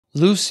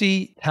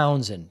Lucy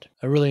Townsend.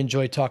 I really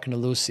enjoy talking to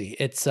Lucy.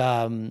 It's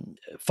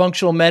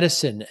functional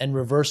medicine and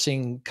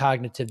reversing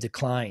cognitive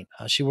decline.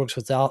 She works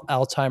with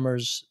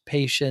Alzheimer's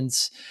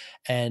patients,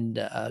 and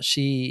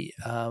she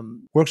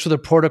works with a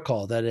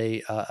protocol that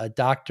a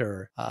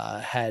doctor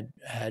had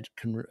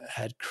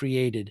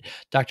created,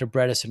 Dr.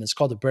 Bredesen. It's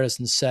called the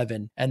Bredesen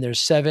 7, and there's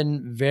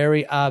 7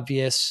 very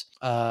obvious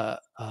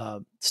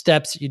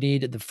steps you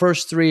need. The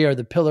first 3 are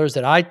the pillars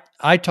that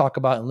I talk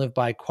about and live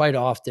by quite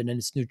often, and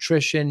it's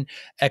nutrition,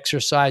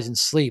 exercise, and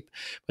sleep.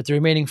 But the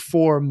remaining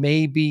 4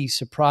 may be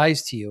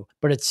surprise to you,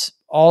 but it's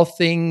all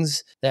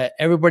things that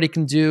everybody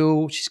can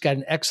do. She's got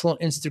an excellent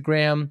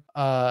Instagram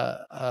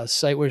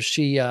site where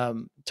she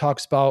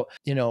talks about,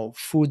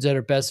 foods that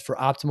are best for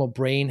optimal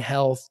brain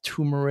health,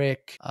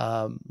 turmeric,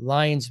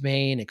 lion's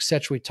mane,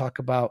 etc. We talk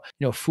about,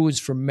 foods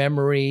for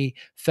memory,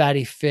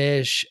 fatty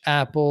fish,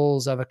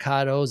 apples,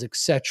 avocados,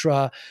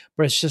 etc.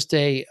 But it's just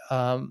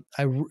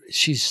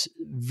she's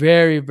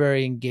very,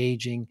 very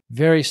engaging,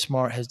 very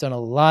smart, has done a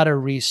lot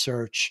of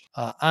research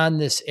on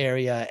this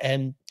area,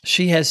 and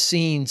she has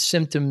seen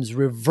symptoms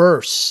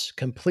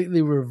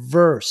completely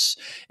reverse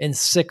in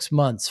 6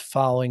 months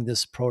following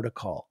this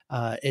protocol.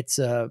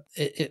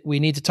 We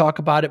need to talk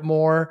about it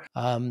more.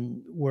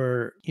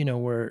 Where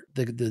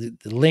the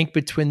link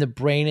between the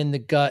brain and the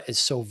gut is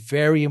so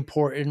very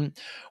important.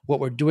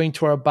 What we're doing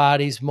to our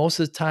bodies, most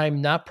of the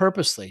time, not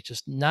purposely,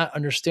 just not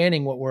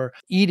understanding what we're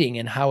eating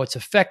and how it's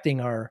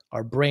affecting our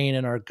brain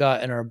and our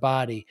gut and our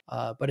body.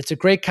 But it's a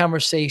great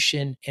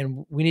conversation,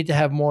 and we need to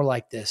have more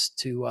like this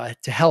to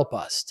help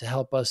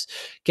us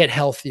get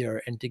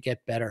healthier and to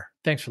get better.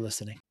 Thanks for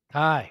listening.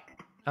 Hi,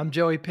 I'm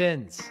Joey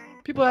Pinz.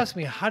 People ask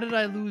me, how did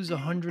I lose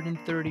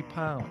 130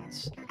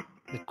 pounds?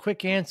 The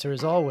quick answer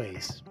is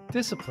always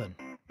discipline.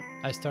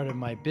 I started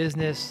my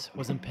business,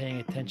 wasn't paying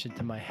attention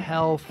to my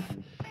health,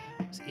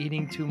 was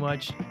eating too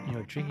much,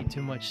 drinking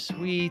too much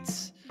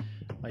sweets.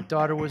 My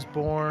daughter was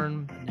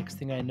born. Next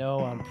thing I know,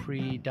 I'm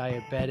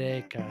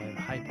pre-diabetic. I have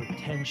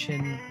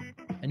hypertension.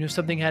 I knew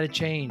something had to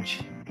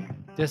change.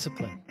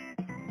 Discipline.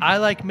 I,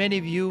 like many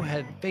of you,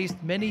 have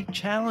faced many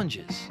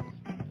challenges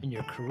in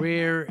your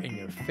career, in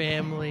your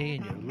family,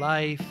 in your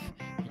life,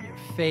 in your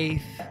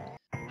faith.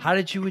 How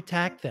did you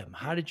attack them?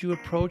 How did you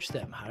approach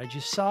them? How did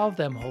you solve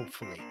them,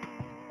 hopefully?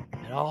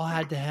 It all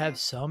had to have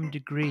some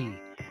degree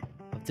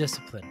of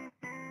discipline.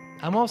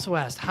 I'm also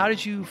asked, how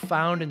did you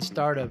found and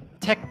start a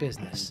tech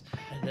business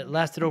that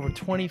lasted over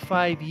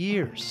 25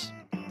 years?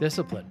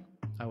 Discipline.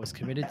 I was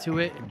committed to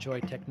it,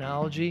 enjoyed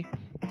technology,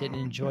 didn't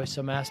enjoy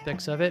some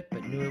aspects of it,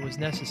 but knew it was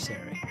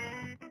necessary.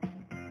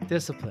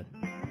 Discipline.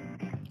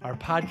 Our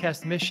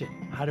podcast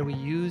mission, how do we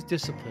use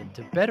discipline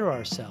to better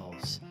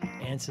ourselves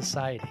and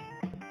society?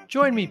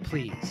 Join me,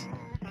 please,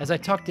 as I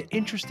talk to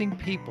interesting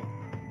people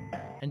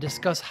and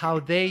discuss how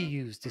they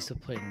use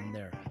discipline in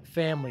their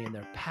family and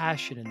their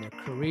passion and their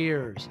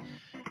careers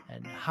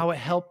and how it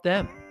helped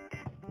them.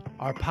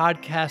 Our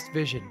podcast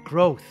vision,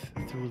 growth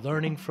through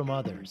learning from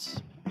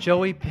others.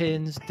 Joey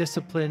Pinz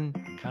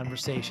Discipline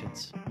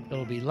Conversations.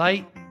 It'll be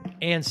light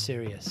and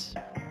serious.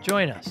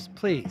 Join us,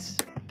 please.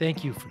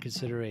 Thank you for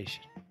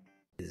consideration.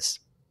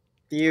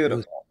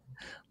 Beautiful.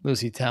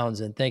 Lucy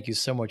Townsend, thank you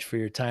so much for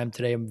your time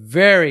today. I'm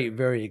very,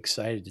 very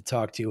excited to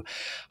talk to you.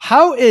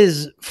 How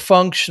is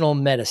functional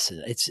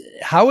medicine?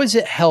 How is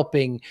it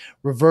helping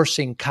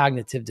reversing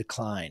cognitive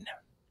decline?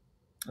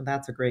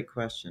 That's a great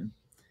question.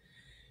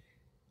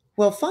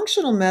 Well,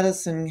 functional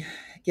medicine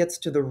gets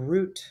to the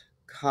root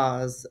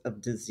cause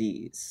of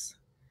disease.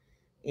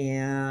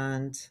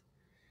 And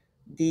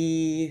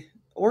the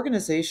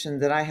organization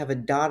that I have a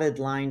dotted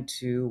line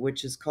to,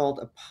 which is called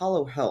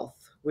Apollo Health,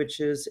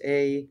 which is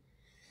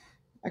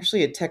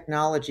actually a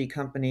technology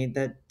company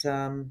that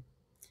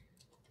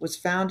was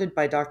founded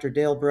by Dr.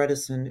 Dale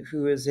Bredesen,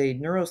 who is a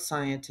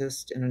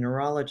neuroscientist and a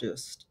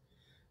neurologist,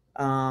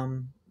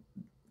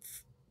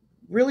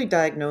 really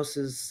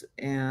diagnoses,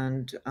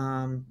 and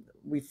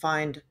we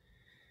find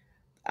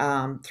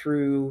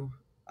through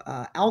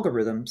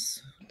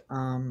algorithms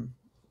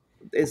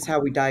is how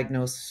we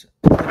diagnose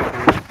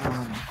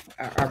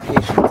our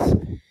patients.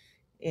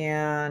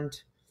 And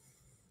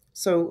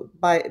so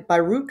by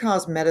root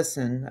cause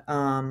medicine,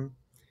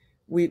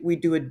 we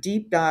do a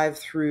deep dive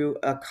through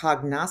a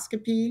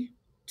cognoscopy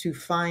to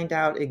find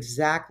out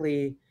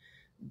exactly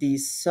the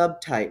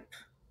subtype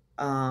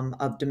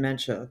of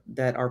dementia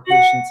that our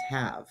patients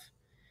have.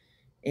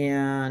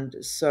 And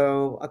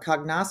so a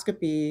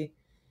cognoscopy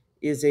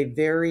is a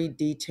very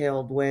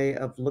detailed way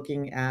of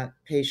looking at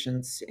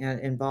patients and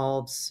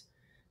involves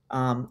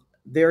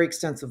very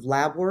extensive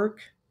lab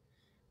work.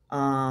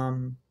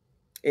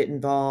 It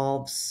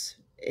involves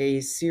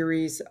a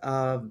series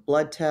of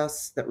blood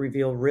tests that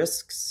reveal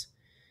risks,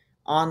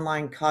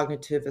 online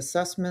cognitive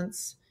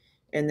assessments,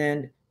 and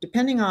then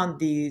depending on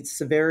the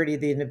severity of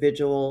the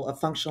individual, a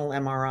functional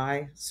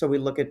MRI. So we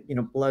look at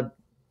blood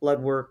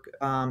work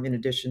in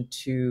addition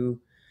to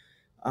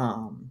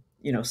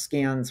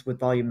scans with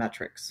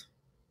volumetrics.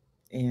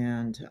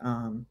 And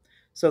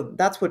so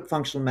that's what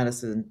functional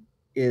medicine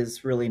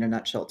is really in a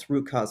nutshell. It's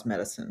root cause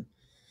medicine.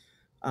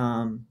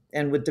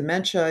 And with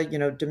dementia,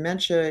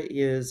 dementia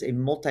is a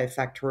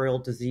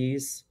multifactorial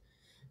disease,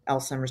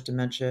 Alzheimer's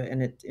dementia,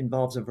 and it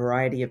involves a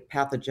variety of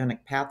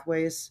pathogenic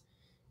pathways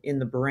in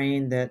the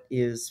brain that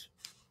is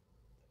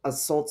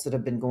assaults that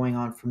have been going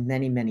on for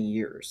many, many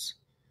years.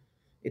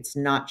 It's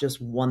not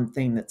just one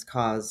thing that's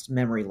caused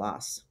memory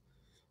loss.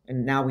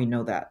 And now we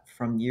know that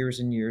from years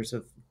and years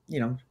of,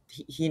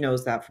 he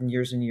knows that from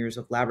years and years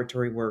of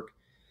laboratory work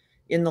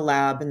in the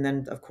lab. And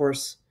then, of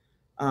course,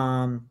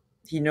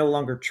 he no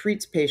longer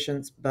treats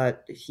patients,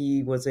 but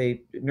he was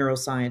a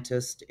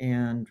neuroscientist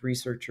and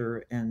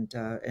researcher and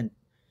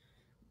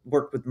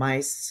worked with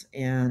mice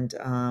and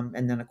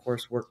then, of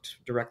course, worked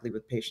directly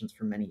with patients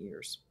for many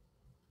years.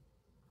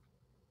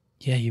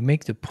 Yeah, you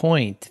make the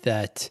point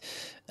that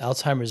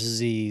Alzheimer's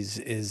disease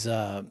is,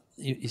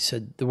 you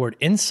said the word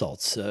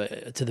insults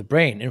to the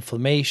brain,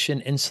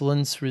 inflammation,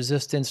 insulin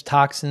resistance,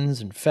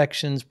 toxins,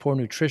 infections, poor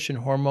nutrition,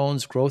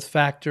 hormones, growth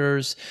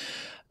factors.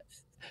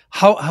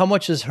 How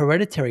much does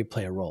hereditary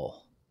play a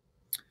role?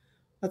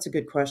 That's a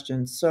good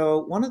question.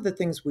 So one of the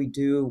things we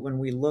do when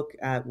we're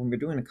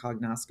doing a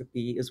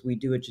cognoscopy is we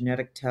do a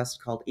genetic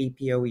test called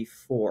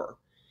APOE4.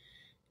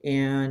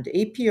 And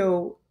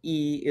APOE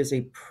is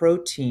a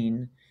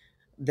protein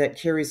that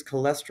carries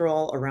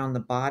cholesterol around the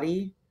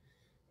body.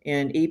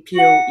 And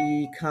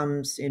APOE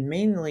comes in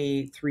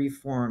mainly three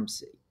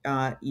forms,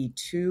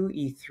 E2,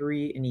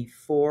 E3, and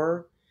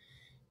E4.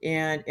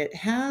 And it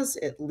has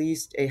at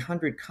least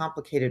 100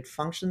 complicated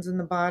functions in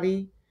the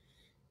body.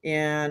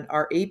 And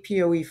our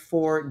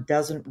APOE4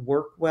 doesn't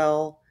work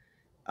well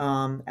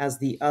as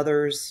the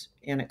others,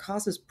 and it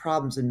causes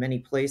problems in many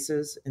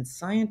places. And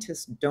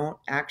scientists don't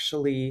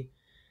actually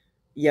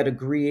yet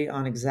agree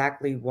on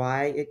exactly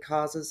why it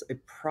causes a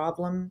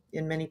problem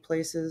in many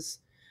places.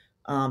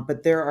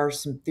 But there are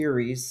some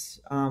theories.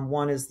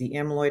 One is the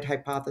amyloid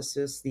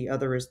hypothesis, the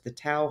other is the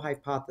tau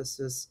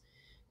hypothesis,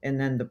 and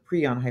then the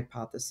prion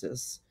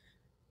hypothesis.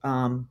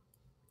 Um,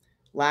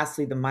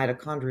 Lastly, the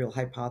mitochondrial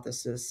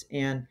hypothesis.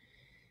 And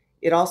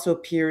it also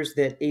appears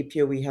that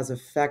APOE has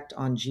effect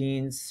on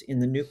genes in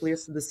the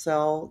nucleus of the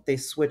cell. They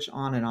switch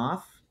on and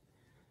off.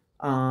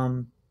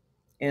 Um,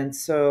 and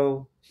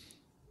so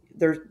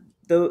there,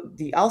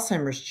 the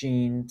Alzheimer's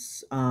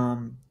genes,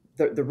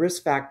 the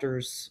risk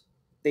factors,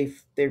 they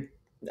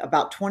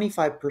about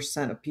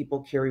 25% of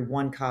people carry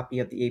one copy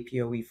of the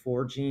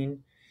APOE4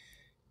 gene,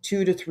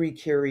 2 to 3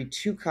 carry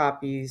two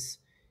copies,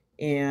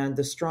 and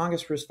the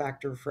strongest risk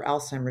factor for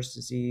Alzheimer's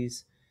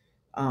disease,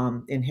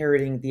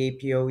 inheriting the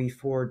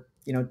APOE4,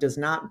 does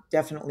not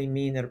definitely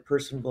mean that a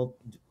person will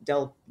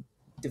de-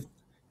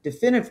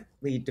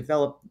 definitively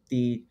develop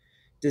the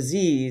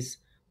disease,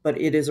 but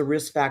it is a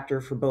risk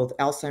factor for both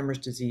Alzheimer's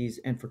disease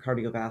and for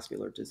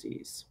cardiovascular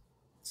disease.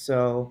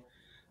 So,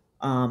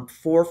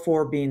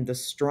 4 being the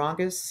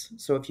strongest.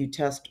 So, if you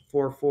test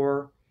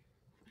 4,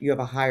 you have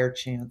a higher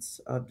chance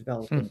of Hmm.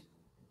 developing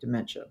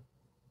dementia.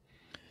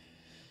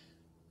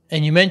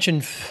 And you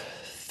mentioned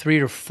 3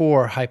 or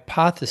 4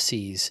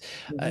 hypotheses.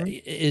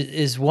 Mhm.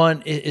 Is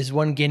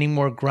one gaining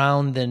more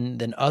ground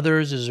than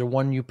others? Is there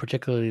one you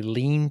particularly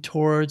lean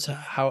towards?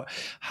 How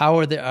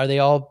are they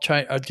all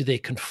trying? Or do they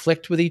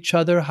conflict with each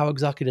other? How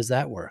exactly does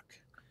that work?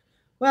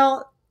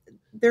 Well,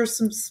 there's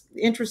some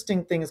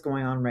interesting things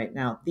going on right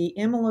now. The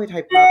amyloid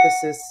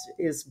hypothesis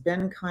has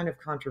been kind of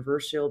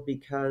controversial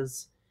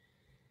because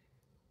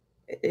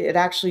it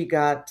actually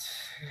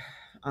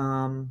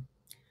um,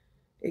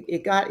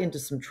 it got into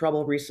some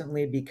trouble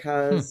recently Hmm.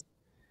 because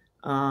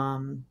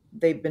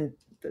they've been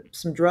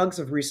some drugs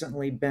have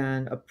recently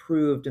been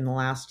approved in the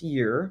last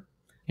year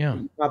that Yeah.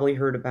 you probably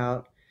heard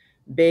about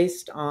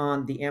based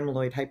on the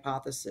amyloid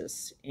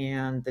hypothesis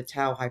and the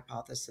tau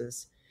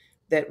hypothesis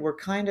that were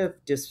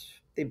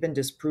they've been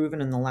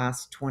disproven in the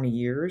last 20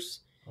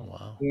 years. Oh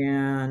wow.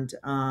 And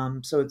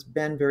so it's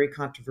been very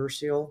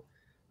controversial.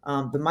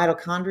 The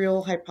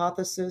mitochondrial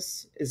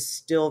hypothesis is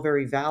still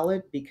very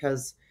valid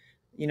because,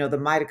 the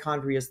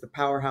mitochondria is the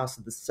powerhouse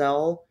of the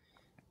cell.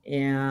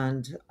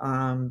 And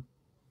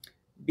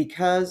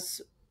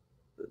because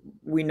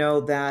we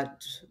know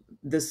that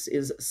this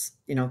is,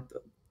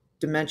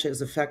 dementia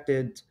is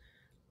affected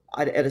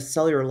at a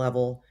cellular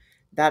level,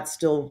 that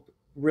still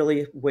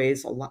really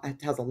weighs a lot,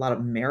 it has a lot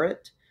of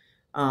merit.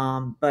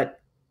 But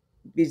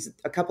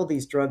a couple of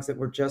these drugs that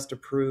were just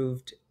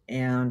approved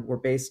and were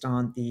based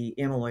on the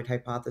amyloid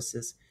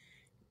hypothesis,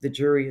 the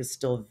jury is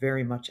still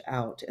very much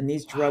out. And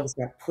these Wow. drugs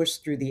got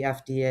pushed through the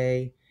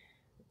FDA.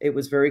 It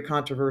was very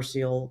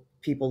controversial.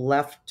 People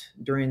left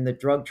during the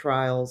drug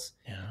trials.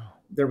 Yeah.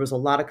 There was a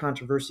lot of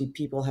controversy.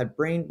 People had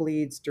brain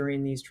bleeds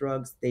during these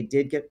drugs. They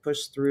did get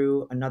pushed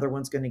through. Another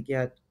one's going to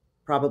get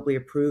probably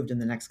approved in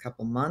the next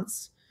couple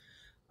months.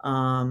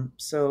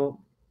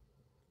 So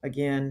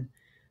again,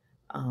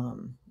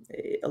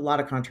 a lot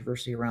of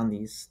controversy around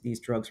these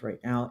drugs right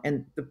now.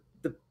 And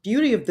the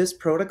beauty of this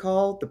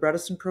protocol, the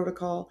Bredesen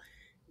protocol,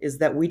 is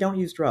that we don't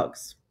use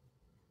drugs.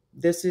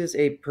 This is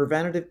a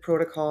preventative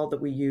protocol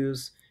that we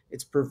use.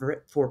 It's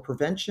for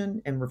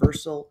prevention and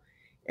reversal,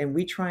 and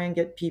we try and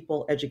get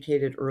people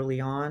educated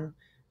early on.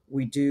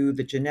 We do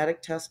the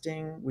genetic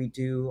testing. We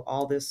do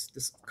all this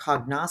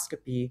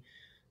cognoscopy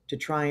to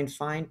try and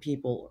find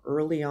people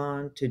early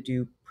on to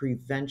do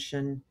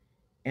prevention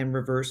and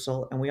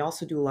reversal. And we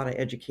also do a lot of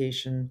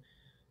education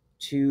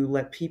to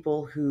let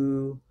people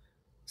who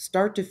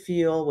start to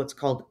feel what's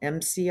called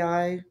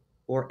MCI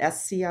or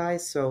SCI,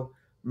 so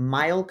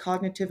mild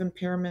cognitive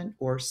impairment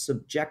or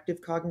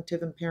subjective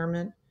cognitive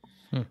impairment,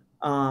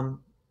 Hmm.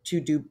 to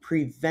do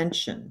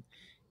prevention.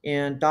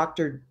 And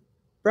Dr.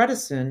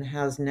 Bredesen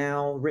has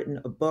now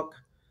written a book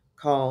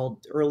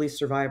called Early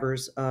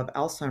Survivors of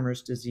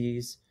Alzheimer's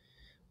Disease,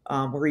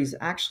 where he's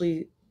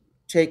actually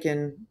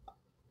taken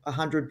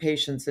 100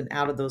 patients, and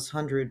out of those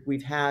 100,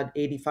 we've had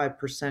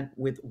 85%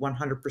 with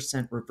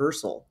 100%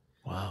 reversal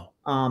Wow.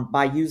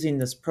 by using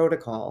this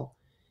protocol.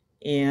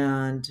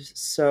 And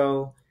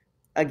so,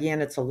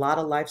 again, it's a lot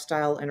of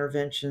lifestyle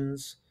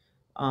interventions.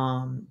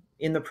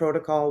 In the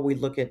protocol, we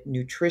look at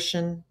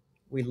nutrition,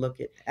 we look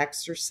at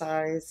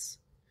exercise,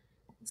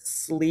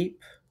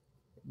 sleep,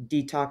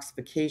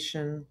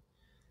 detoxification,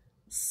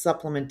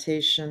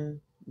 supplementation,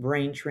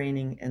 brain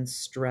training, and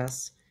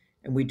stress.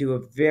 And we do a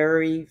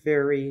very,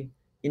 very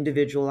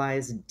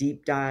individualized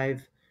deep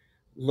dive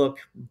look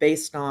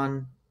based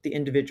on the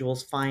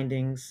individual's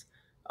findings,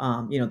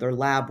 their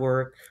lab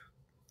work,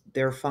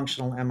 their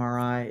functional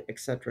MRI, et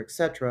cetera, et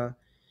cetera.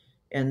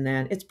 And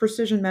then it's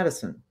precision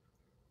medicine.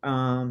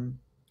 Um,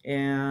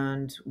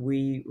 and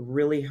we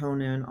really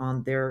hone in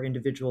on their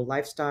individual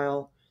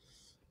lifestyle.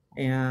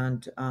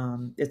 And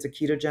it's a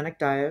ketogenic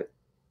diet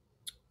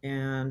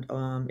and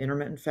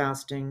intermittent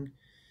fasting.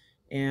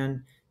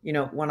 And,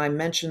 when I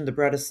mentioned the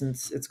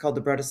Bredesens, it's called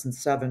the Bredesen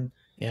 7.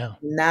 Yeah.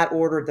 In that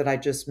order that I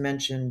just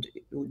mentioned,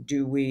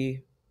 do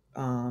we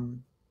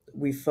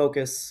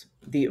focus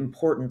the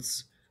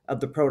importance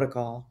of the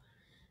protocol.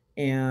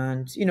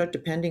 And,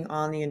 depending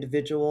on the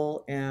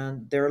individual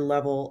and their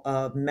level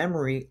of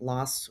memory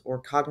loss or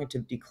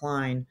cognitive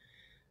decline,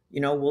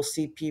 we'll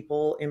see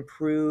people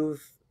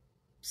improve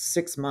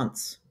 6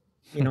 months,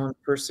 in the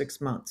first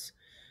 6 months.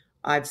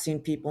 I've seen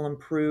people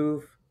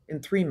improve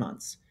in 3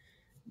 months,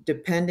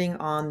 depending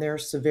on their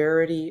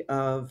severity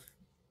of,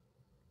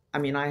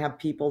 I have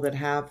people that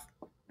have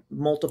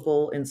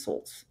multiple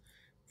insults.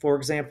 For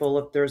example,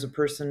 if there's a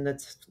person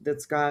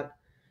that's got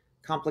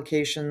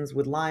complications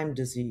with Lyme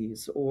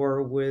disease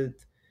or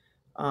with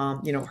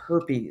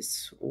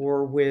herpes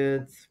or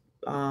with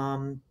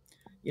a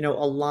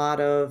lot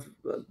of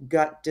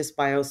gut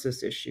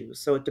dysbiosis issues.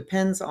 So it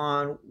depends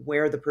on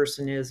where the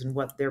person is and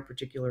what their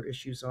particular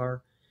issues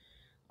are,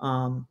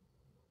 um,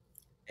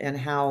 and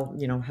how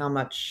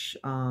much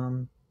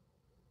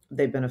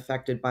they've been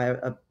affected by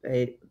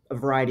a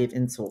variety of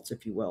insults,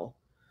 if you will.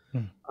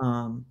 Hmm.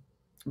 Um,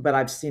 but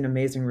I've seen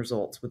amazing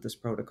results with this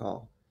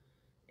protocol.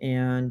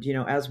 And,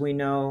 as we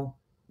know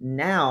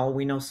now,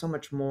 we know so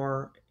much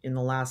more in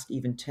the last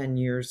even 10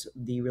 years,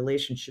 the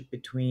relationship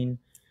between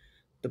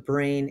the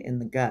brain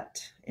and the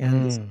gut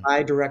and this Mm.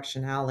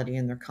 bidirectionality,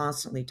 and they're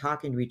constantly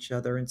talking to each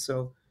other. And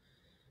so,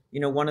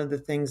 one of the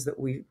things that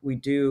we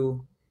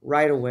do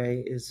right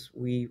away is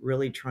we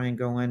really try and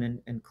go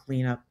in and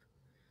clean up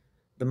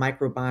the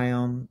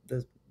microbiome,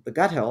 the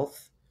gut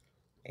health,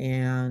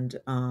 and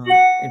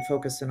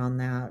focus in on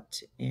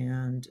that,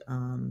 and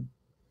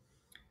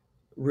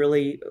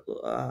really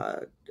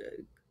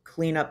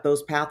clean up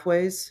those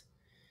pathways.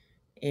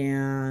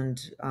 And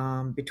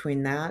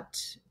between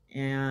that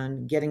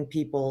and getting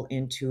people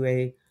into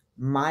a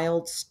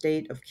mild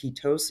state of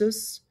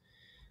ketosis,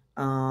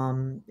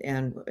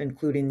 and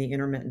including the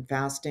intermittent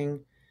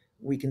fasting,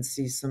 we can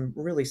see some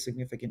really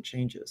significant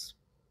changes.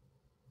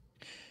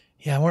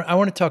 Yeah, I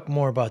want to talk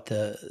more about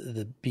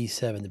the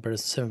B7, the Bredesen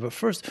 7. But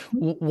first,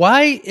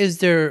 why is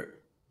there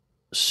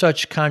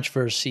such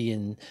controversy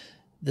in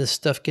this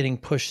stuff getting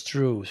pushed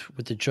through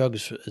with the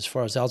drugs as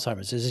far as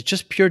Alzheimer's? Is it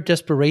just pure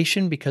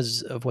desperation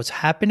because of what's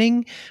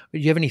happening? Or do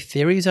you have any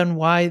theories on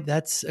why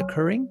that's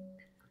occurring?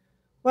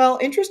 Well,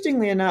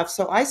 interestingly enough,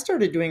 so I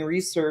started doing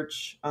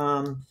research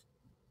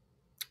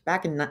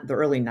back in the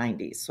early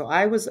 90s. So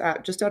I was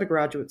just out of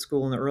graduate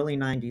school in the early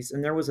 90s,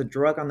 and there was a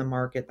drug on the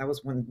market. That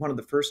was when one of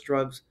the first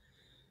drugs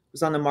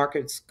was on the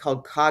market. It's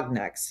called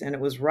Cognex, and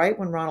it was right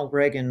when Ronald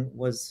Reagan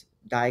was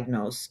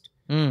diagnosed.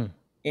 Mm.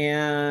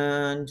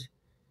 And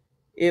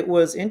it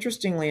was,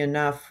 interestingly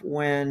enough,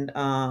 when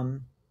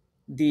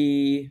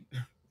the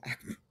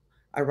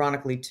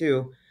ironically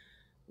too,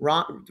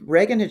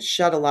 Reagan had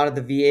shut a lot of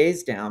the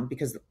VAs down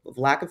because of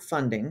lack of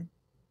funding.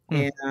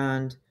 Mm.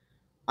 And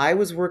I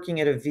was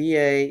working at a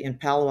VA in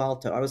Palo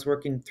Alto. I was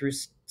working through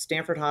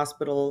Stanford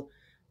Hospital,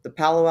 the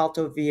Palo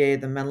Alto VA,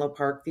 the Menlo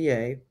Park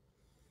VA,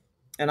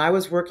 and I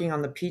was working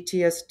on the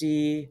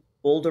PTSD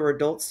Older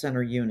Adult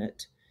Center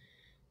unit.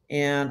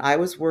 And I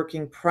was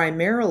working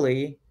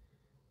primarily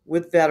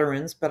with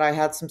veterans, but I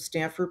had some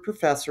Stanford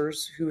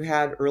professors who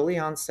had early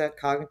onset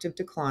cognitive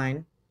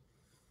decline,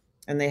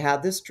 and they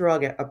had this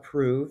drug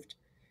approved.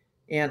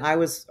 And I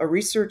was a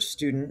research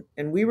student,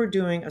 and we were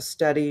doing a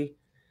study,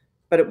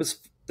 but it was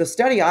the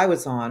study I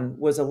was on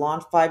was a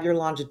 5-year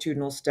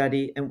longitudinal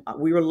study, and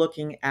we were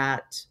looking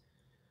at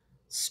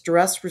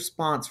stress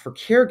response for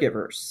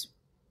caregivers.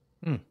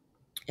 Mm.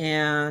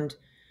 And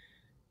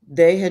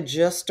they had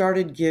just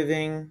started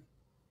giving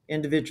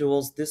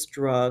individuals this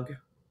drug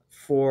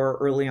for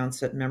early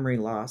onset memory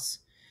loss.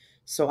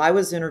 So I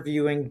was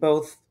interviewing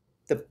both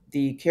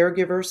the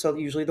caregiver, so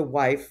usually the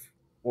wife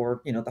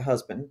or the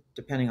husband,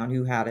 depending on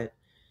who had it,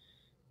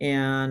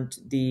 and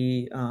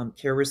the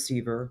care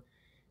receiver.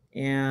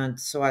 And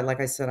so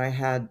like I said,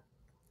 I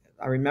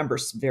remember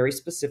very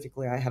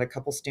specifically, I had a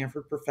couple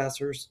Stanford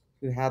professors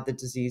who had the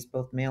disease,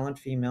 both male and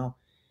female,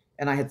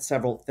 and I had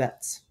several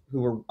vets who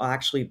were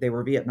actually, they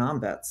were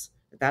Vietnam vets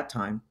at that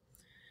time.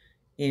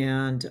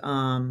 And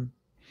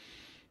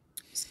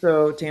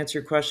so to answer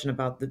your question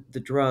about the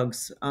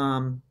drugs,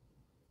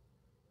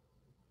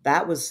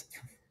 that was,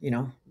 you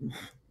know,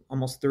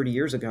 almost 30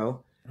 years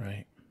ago.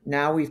 Right.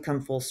 Now we've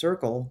come full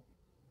circle.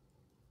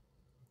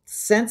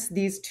 Since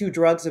these two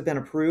drugs have been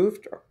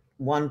approved,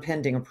 one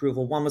pending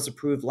approval, one was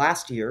approved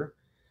last year,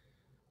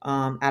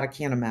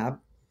 aducanumab.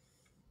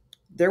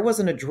 There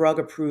wasn't a drug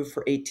approved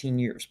for 18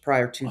 years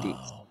prior to these.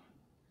 Wow.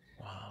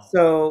 Wow.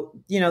 So,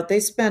 they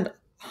spend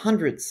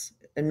hundreds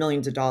and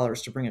millions of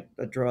dollars to bring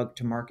a drug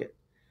to market.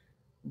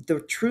 The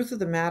truth of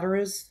the matter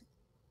is,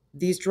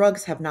 these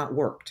drugs have not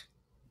worked.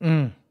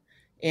 Mm.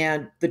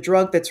 And the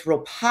drug that's real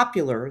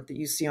popular that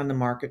you see on the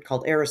market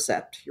called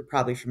Aricept, you're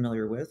probably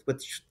familiar with,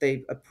 which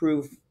they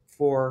approve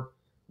for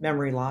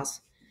memory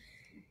loss.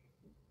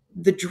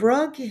 The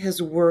drug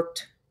has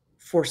worked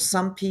for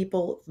some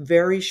people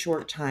very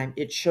short time.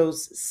 It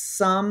shows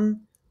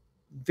some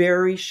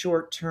very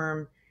short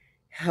term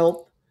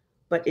help,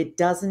 but it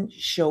doesn't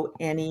show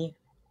any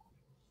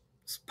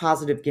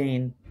positive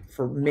gain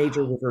for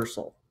major Wow.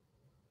 reversal.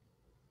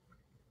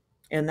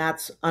 And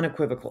that's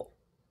unequivocal.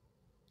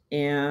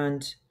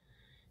 And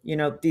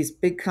these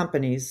big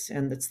companies,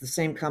 and it's the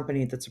same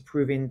company that's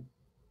approving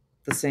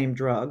the same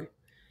drug.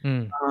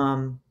 Mm.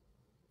 Um,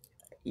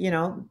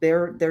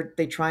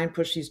 they try and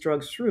push these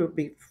drugs through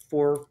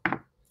for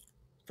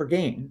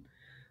gain.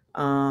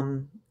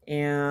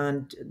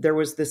 And there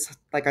was this,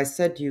 like I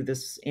said to you,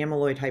 this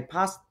amyloid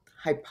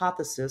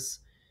hypothesis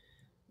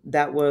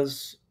that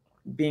was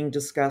being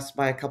discussed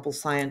by a couple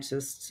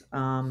scientists,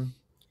 and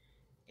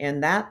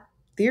that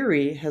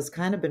theory has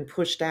kind of been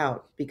pushed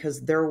out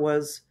because there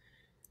was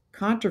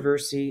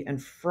controversy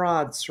and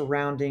fraud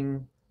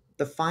surrounding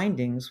the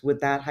findings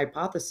with that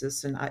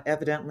hypothesis. And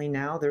evidently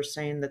now they're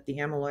saying that the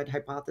amyloid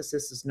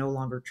hypothesis is no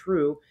longer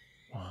true.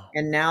 Wow.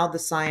 And now the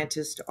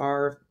scientists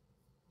are,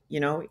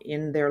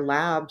 in their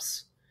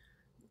labs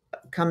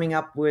coming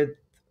up with,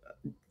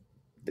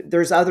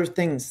 there's other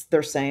things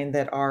they're saying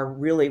that are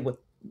really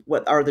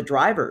what are the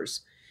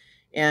drivers.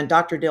 And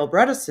Dr. Dale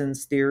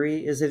Bredesen's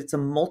theory is that it's a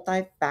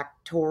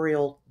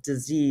multifactorial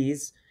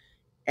disease,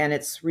 and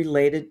it's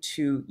related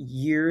to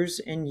years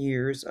and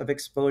years of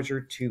exposure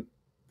to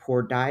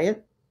poor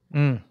diet,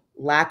 Mm.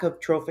 lack of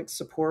trophic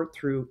support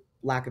through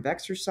lack of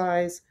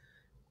exercise,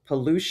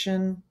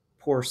 pollution,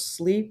 poor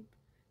sleep,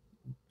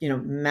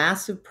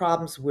 massive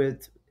problems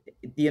with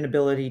the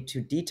inability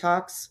to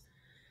detox,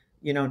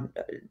 you know,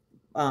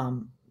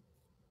 um,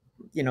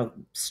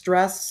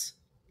 stress,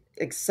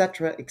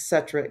 etc.,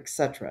 etc.,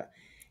 etc.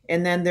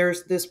 And then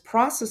there's this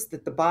process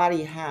that the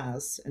body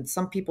has, and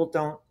some people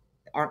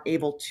aren't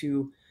able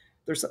to.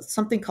 There's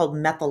something called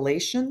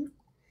methylation,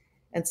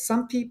 and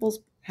some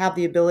people have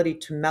the ability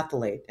to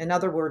methylate. In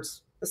other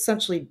words,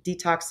 essentially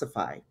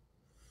detoxify.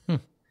 Hmm.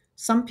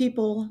 Some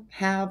people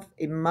have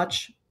a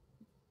much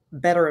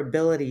better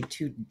ability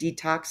to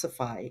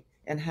detoxify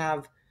and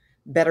have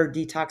better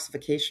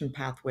detoxification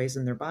pathways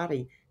in their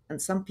body,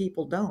 and some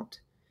people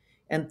don't.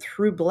 And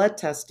through blood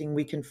testing,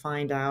 we can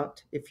find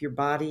out if your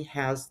body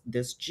has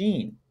this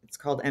gene. It's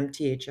called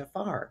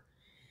MTHFR.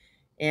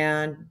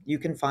 And you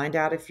can find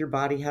out if your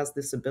body has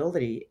this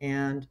ability.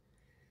 And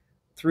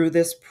through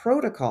this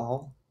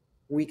protocol,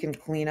 we can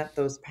clean up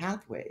those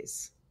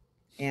pathways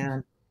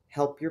and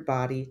help your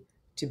body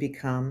to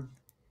become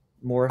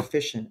more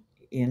efficient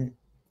in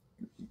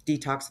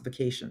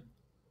detoxification.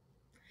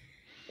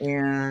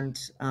 And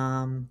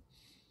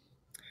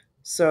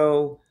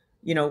so,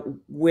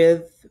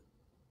 with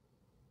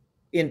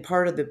in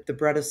part of the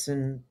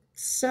Bredesen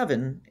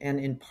 7 and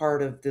in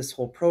part of this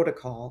whole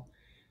protocol,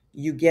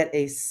 you get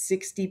a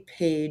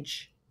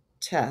 60-page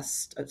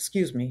test,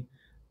 excuse me,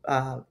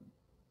 uh,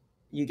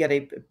 you get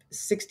a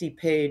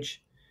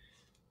 60-page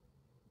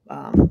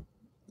Report.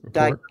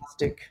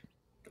 diagnostic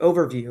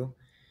overview,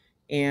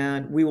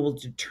 and we will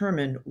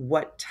determine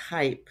what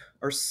type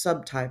or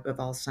subtype of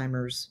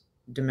Alzheimer's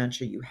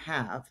dementia you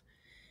have.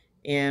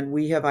 And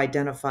we have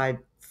identified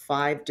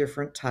 5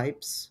 different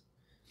types: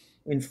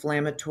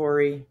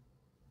 inflammatory,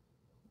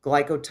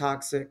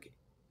 glycotoxic,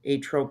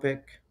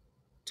 atropic,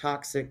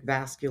 toxic,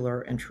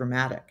 vascular, and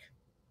traumatic.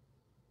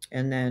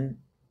 And then,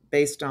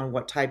 based on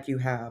what type you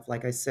have,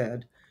 like I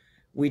said,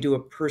 we do a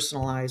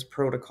personalized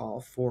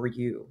protocol for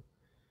you.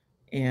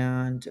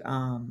 And,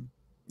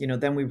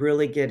 then we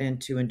really get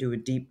into and do a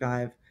deep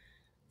dive.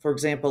 For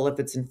example, if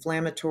it's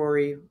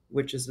inflammatory,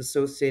 which is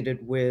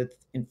associated with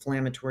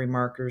inflammatory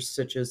markers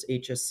such as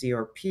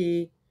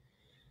HSCRP,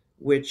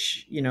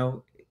 which,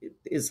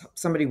 is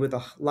somebody with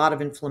a lot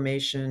of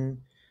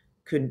inflammation,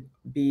 could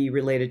be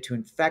related to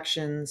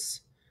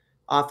infections,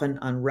 often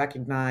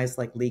unrecognized,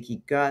 like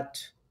leaky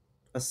gut,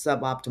 a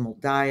suboptimal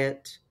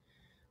diet,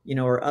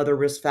 or other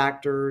risk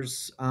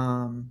factors.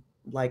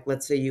 Like,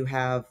 let's say you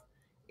have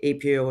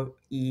APOE,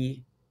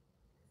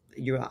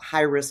 you're a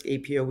high risk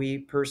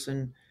APOE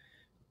person,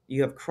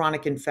 you have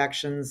chronic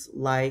infections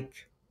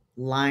like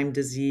Lyme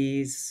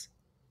disease,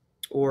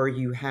 or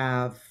you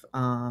have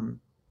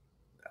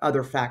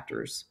other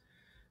factors,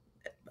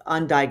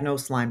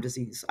 undiagnosed Lyme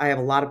disease. I have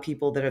a lot of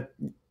people that have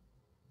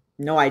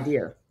no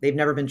idea. They've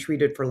never been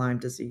treated for Lyme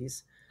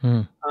disease.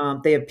 Hmm.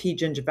 They have P.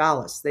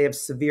 gingivalis. They have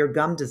severe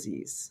gum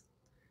disease.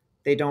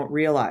 They don't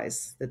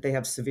realize that they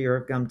have severe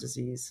gum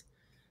disease.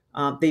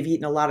 They've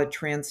eaten a lot of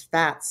trans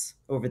fats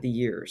over the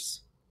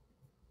years.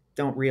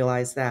 Don't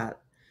realize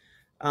that.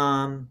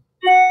 Um,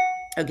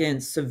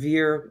 Again,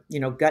 severe,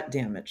 gut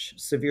damage,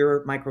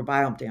 severe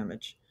microbiome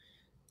damage,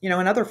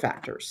 and other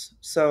factors.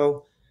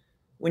 So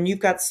when you've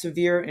got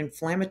severe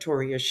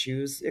inflammatory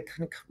issues, it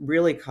can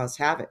really cause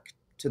havoc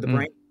to the Hmm.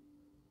 brain.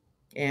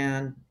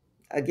 And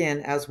again,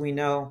 as we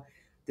know,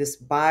 this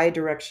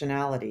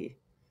bidirectionality,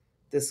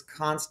 this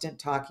constant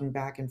talking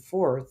back and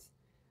forth,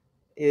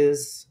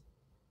 is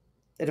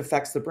it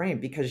affects the brain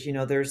because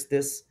there's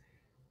this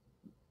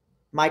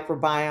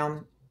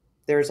microbiome,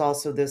 there's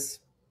also this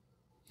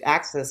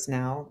access.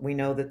 Now we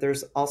know that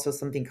there's also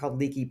something called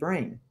leaky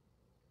brain,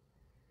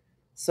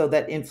 so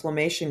that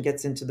inflammation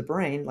gets into the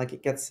brain,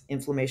 like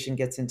inflammation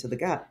gets into the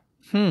gut,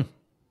 Hmm.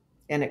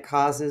 and it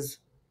causes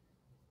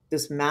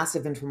this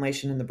massive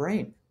inflammation in the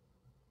brain,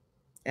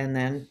 and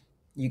then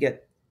you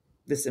get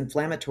this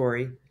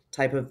inflammatory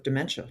type of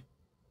dementia.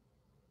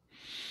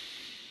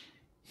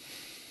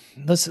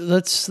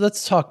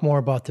 Let's talk more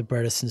about the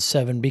Bredesen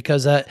 7,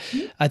 because I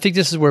think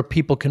this is where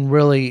people can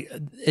really,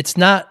 it's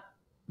not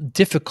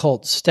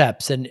difficult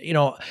steps. And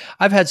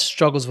I've had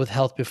struggles with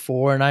health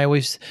before, and I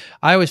always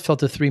felt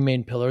the three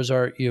main pillars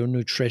are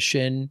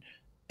nutrition,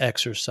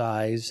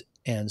 exercise,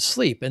 and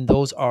sleep, and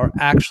those are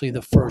actually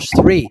the first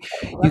three.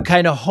 You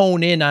kind of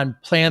hone in on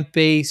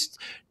plant-based,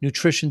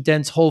 nutrition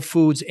dense whole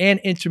foods,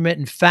 and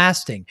intermittent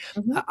fasting.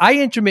 Mhm.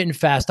 I intermittent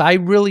fast. I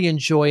really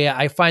enjoy it.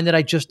 I find that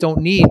I just don't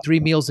need 3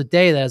 meals a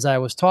day, as I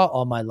was taught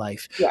all my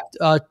life.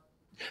 Yeah.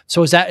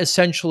 So is that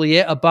essentially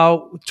it?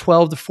 About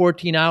 12 to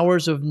 14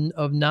 hours of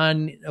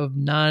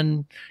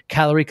non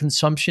calorie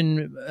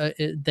consumption,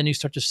 then you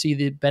start to see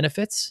the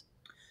benefits.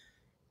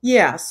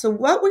 Yeah. So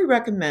what we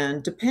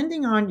recommend,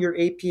 depending on your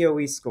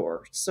APOE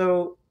score,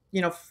 so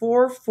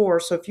 4 4.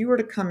 So if you were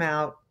to come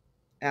out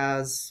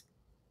as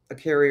a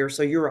carrier,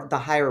 so you're the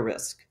higher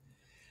risk,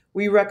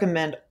 we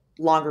recommend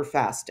longer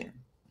fasting.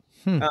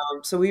 Hmm.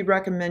 So we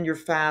recommend your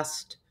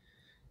fast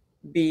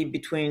be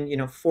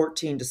between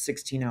 14 to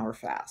 16-hour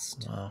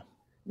fast. Wow.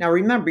 Now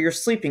remember, you're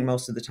sleeping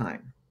most of the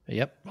time.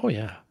 Yep. Oh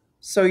yeah.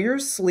 So your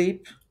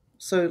sleep,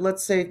 so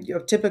let's say a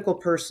typical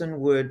person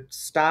would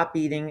stop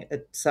eating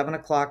at 7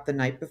 o'clock the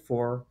night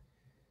before,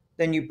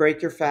 then you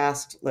break your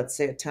fast, let's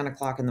say at 10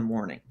 o'clock in the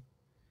morning.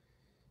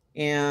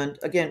 And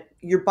again,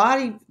 your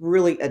body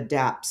really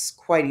adapts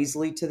quite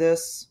easily to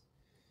this.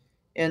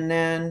 And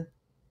then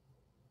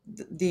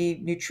the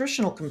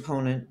nutritional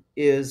component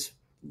is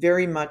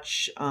very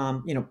much,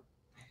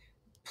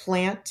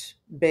 plant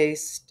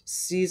based,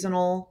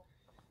 seasonal,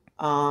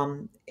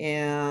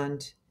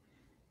 and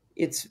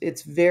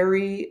it's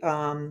very,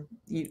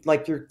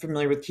 like you're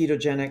familiar with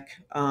ketogenic,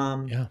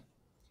 Yeah.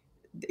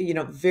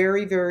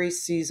 very, very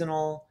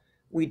seasonal.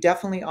 We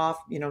definitely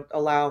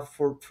allow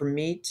for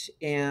meat,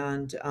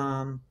 and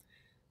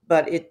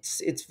but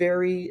it's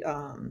very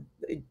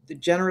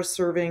generous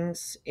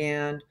servings,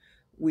 and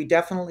we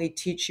definitely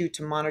teach you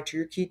to monitor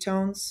your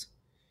ketones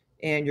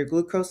and your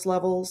glucose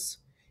levels.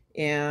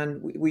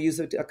 And we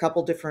use a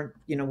couple different,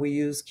 we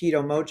use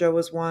Keto Mojo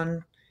as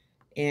one,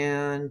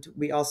 and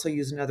we also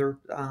use another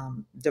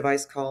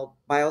device called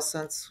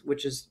Biosense,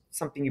 which is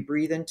something you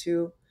breathe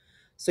into.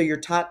 So you're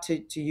taught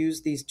to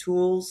use these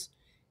tools.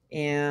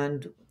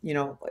 And,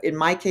 in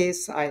my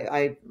case,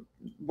 I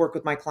work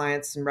with my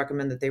clients and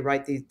recommend that they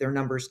write their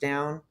numbers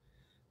down,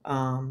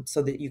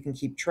 so that you can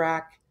keep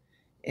track.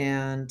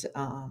 And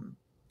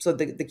so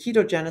the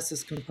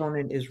ketogenesis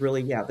component is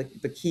really, yeah,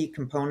 the key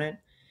component.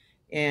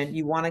 And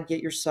you want to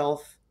get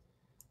yourself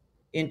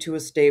into a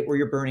state where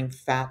you're burning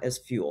fat as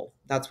fuel.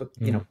 That's what,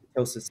 Mm.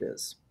 ketosis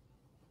is.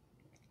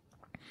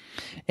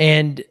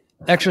 And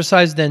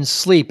exercise, then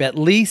sleep. At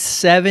least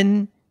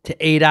 7 to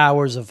 8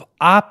 hours of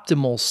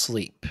optimal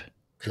sleep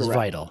is Correct.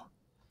 vital.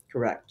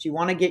 Correct. You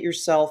want to get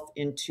yourself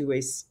into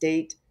a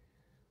state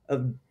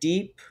of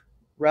deep,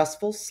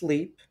 restful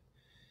sleep.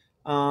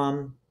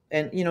 And,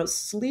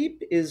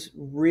 sleep is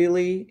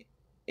really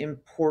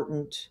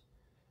important.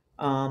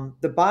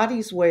 The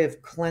body's way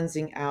of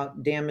cleansing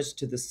out damage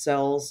to the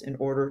cells in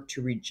order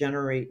to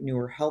regenerate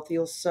newer,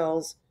 healthier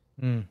cells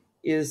Mm.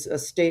 is a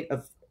state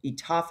of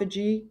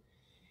autophagy.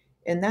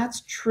 And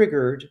that's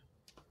triggered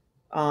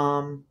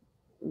um,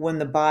 when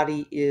the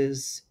body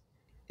is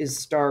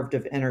starved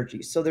of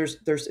energy. So there's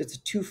it's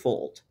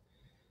twofold.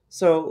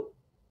 So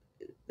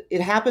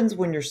it happens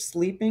when you're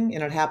sleeping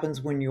and it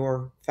happens when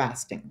you're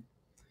fasting.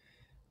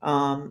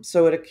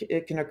 So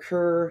it can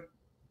occur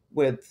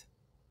with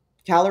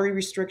calorie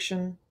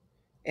restriction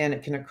and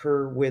it can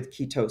occur with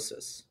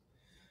ketosis.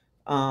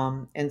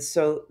 And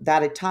so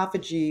that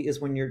autophagy is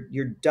when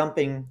you're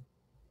dumping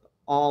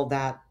all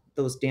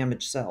those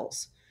damaged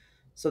cells.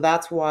 So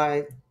that's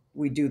why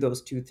we do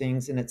those two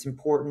things, and it's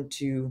important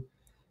to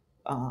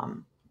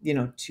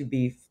to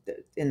be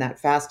in that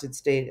fasted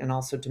state and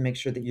also to make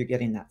sure that you're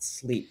getting that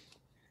sleep.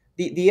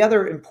 The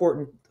other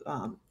important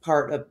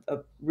part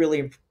of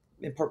really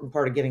important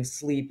part of getting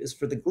sleep is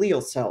for the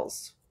glial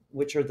cells,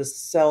 which are the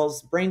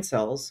cells, brain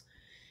cells,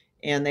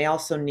 and they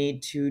also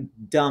need to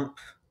dump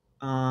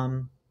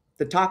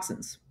the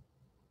toxins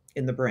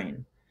in the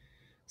brain.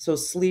 So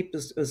sleep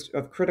is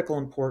of critical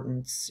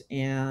importance,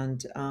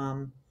 and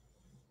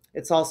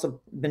it's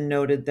also been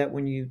noted that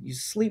when you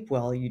sleep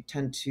well, you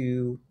tend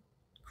to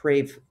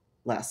crave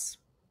less.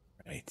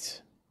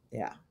 Right.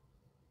 Yeah.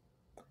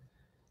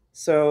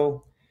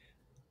 So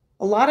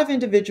a lot of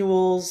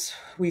individuals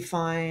we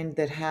find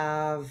that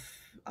have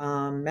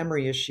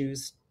memory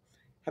issues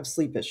have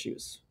sleep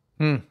issues.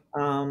 Hmm.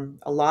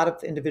 A lot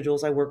of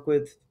individuals I work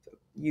with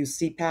use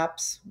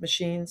CPAPs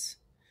machines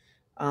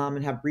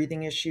and have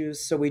breathing issues.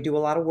 So we do a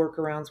lot of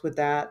workarounds with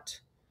that.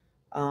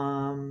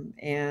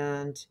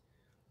 And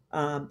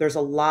there's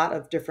a lot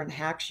of different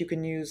hacks you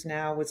can use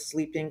now with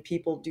sleeping.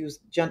 People do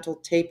gentle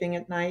taping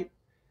at night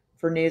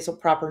for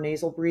proper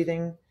nasal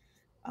breathing.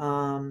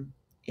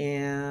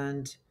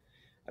 And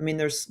I mean,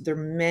 there are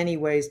many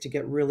ways to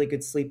get really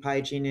good sleep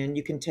hygiene in.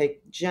 You can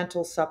take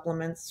gentle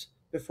supplements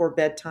before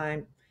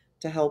bedtime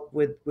to help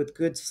with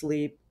good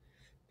sleep.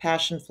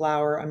 Passion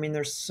flower. I mean,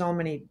 there's so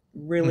many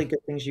Hmm. really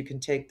good things you can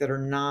take that are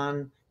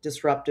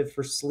non-disruptive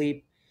for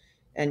sleep,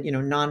 and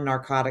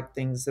non-narcotic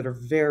things that are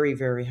very,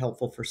 very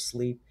helpful for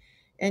sleep.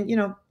 And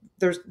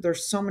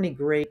there's so many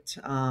great,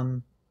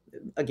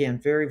 again,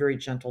 very, very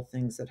gentle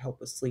things that help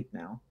with sleep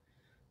now,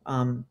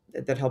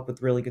 that help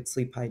with really good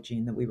sleep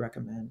hygiene that we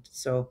recommend.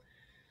 So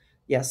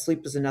yeah,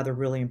 sleep is another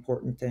really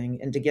important thing,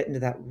 and to get into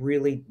that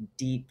really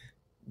deep,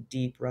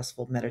 deep,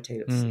 restful,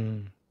 meditative sleep.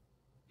 Hmm.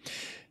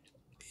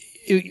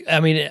 I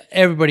mean,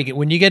 everybody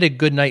when you get a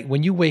good night,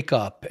 when you wake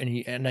up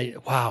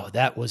wow,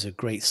 that was a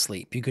great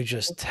sleep. You could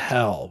just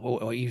tell.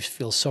 You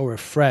feel so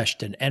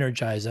refreshed and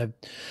energized.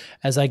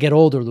 As I get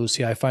older,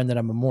 Lucy, I find that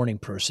I'm a morning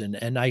person,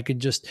 and I could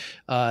just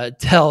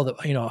tell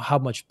that how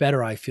much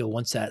better I feel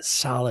once that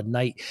solid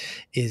night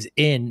is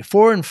in.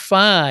 4 and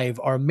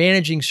 5 are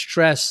managing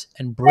stress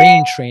and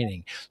brain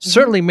training. Mhm.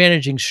 Certainly,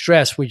 managing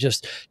stress. We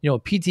just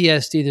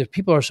PTSD.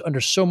 People are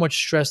under so much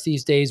stress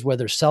these days,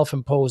 whether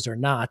self-imposed or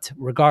not.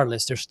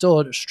 Regardless, they're still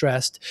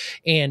stressed.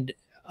 And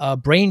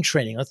brain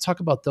training. Let's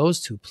talk about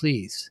those two,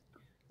 please.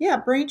 Yeah,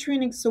 brain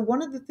training. So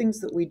one of the things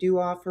that we do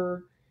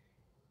offer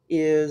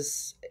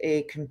is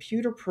a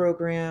computer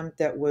program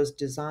that was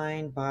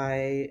designed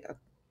by a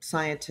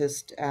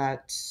scientist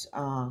at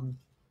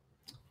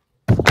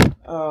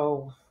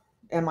oh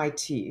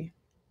MIT.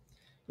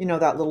 You know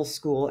that little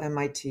school,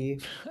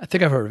 MIT. I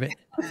think I've heard of it.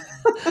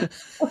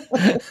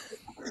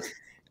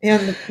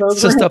 And the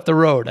It's just program up the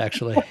road,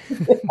 actually. up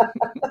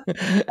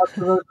the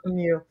road from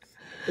you,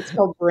 it's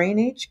called Brain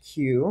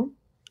HQ.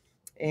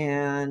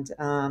 And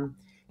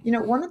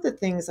one of the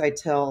things I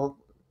tell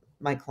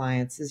my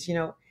clients is,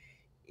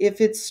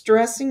 if it's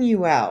stressing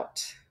you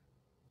out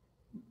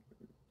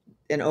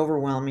and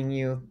overwhelming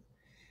you,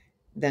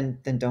 then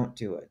don't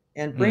do it.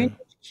 And Brain Mm,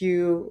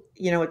 HQ,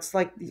 it's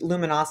like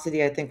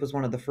Luminosity. I think was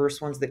one of the first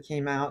ones that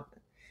came out.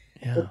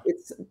 yeah.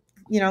 It's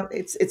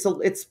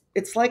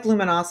it's like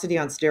Luminosity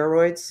on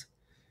steroids.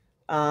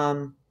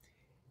 Um,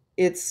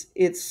 it's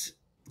it's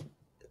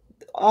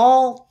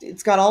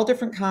got all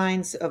different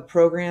kinds of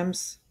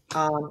programs.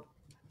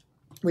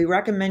 We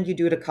recommend you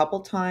do it a couple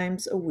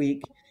times a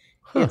week.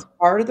 Huh. It's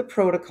part of the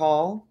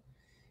protocol,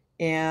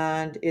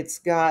 and it's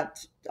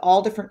got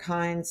all different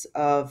kinds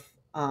of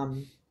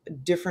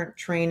different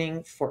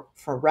training for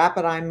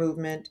rapid eye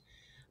movement.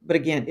 But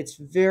again, it's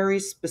very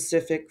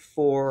specific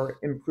for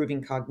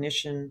improving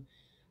cognition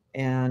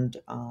and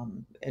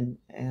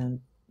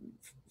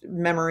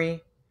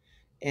memory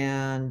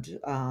and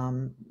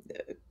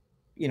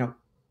you know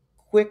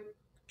quick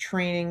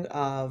training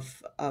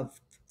of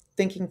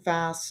thinking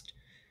fast,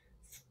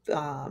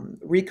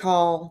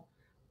 recall,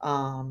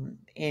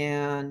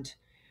 and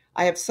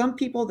I have some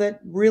people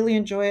that really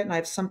enjoy it, and I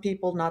have some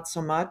people not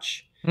so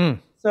much. Mm,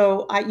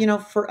 So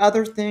for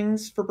other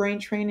things for brain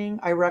training,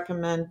 I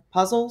recommend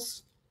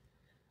puzzles.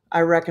 I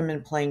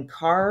recommend playing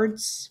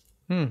cards.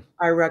 mm,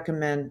 I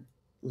recommend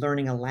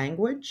learning a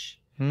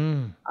language.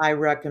 mm, I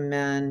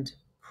recommend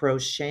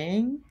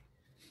crocheting.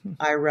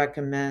 I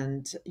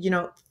recommend,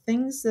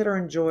 things that are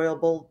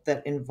enjoyable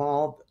that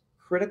involve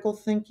critical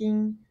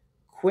thinking,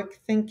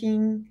 quick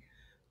thinking,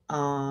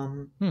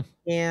 mm.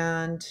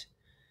 and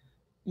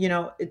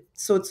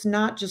so it's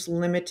not just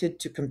limited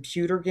to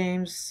computer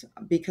games,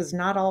 because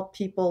not all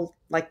people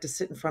like to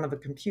sit in front of a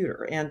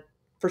computer, and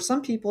for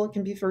some people it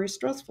can be very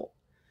stressful.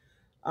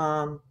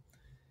 Um,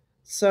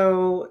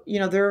 So,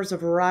 there's a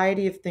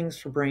variety of things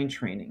for brain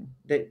training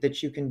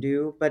that you can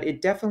do, but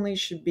it definitely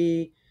should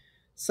be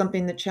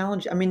something that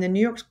challenges. I mean, the New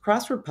York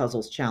crossword puzzle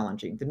is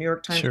challenging. The New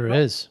York Times Sure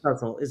is. crossword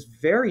puzzle is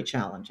very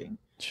challenging.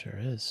 Sure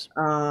is.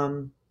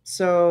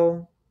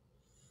 So,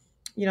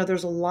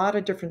 there's a lot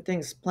of different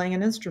things. Playing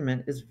an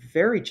instrument is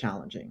very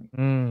challenging.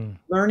 Mm.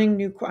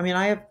 Learning I mean,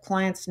 I have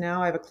clients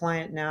now. I have a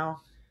client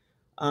now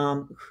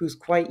who's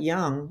quite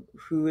young,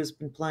 who has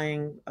been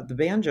playing the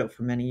banjo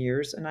for many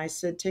years. And I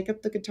said, take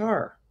up the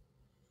guitar,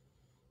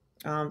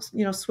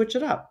 switch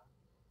it up.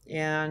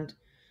 And,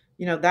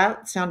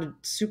 that sounded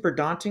super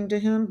daunting to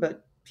him,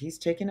 but he's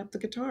taking up the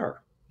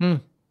guitar.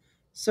 Mm.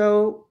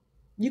 So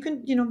you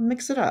can,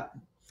 mix it up.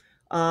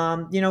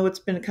 It's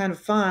been kind of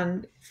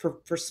fun for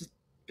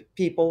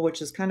people, which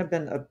has kind of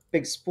been a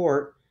big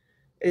sport,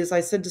 is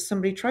I said to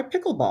somebody, try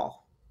pickleball.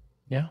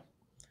 Yeah.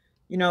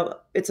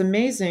 It's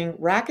amazing.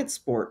 Racket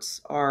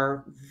sports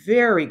are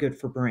very good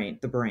for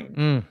the brain.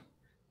 Mm.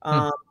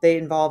 Mm. They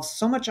involve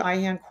so much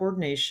eye-hand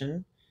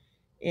coordination,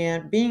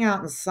 and being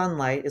out in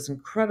sunlight is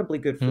incredibly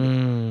good for the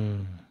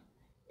brain. Mm.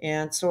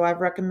 And so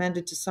I've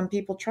recommended to some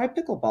people, try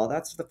pickleball.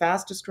 That's the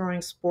fastest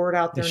growing sport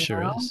out It there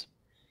sure now. is.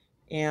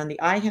 And the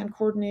eye-hand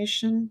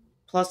coordination,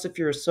 plus if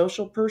you're a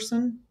social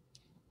person,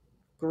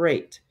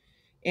 great.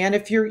 And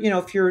if you're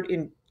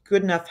in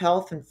good enough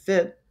health and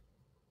fit,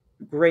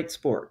 great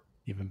sport.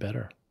 Even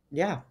better.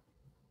 Yeah.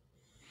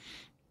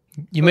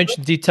 You So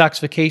mentioned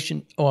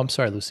detoxification. Oh, I'm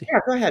sorry, Lucy. yeah,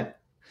 go ahead.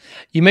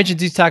 You mentioned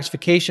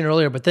detoxification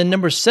earlier, but then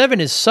number 7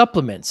 is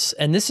supplements.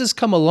 And this has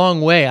come a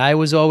long way. I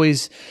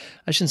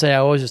shouldn't say I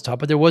always was taught,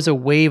 but there was a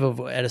wave of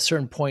at a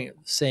certain point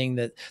saying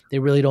that they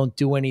really don't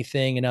do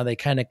anything. And now they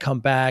kind of come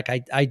back.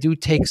 I do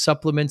take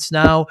supplements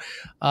now.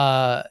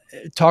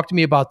 Talk to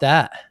me about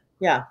that.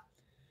 Yeah.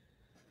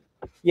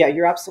 Yeah,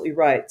 you're absolutely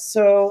right.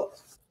 So,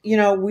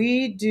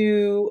 we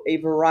do a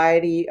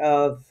variety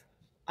of,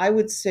 I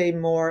would say,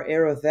 more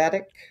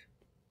Ayurvedic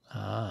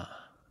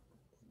Ah.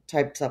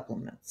 type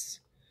supplements.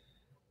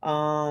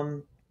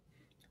 Um,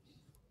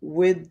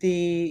 with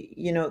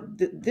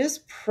this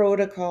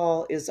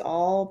protocol is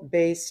all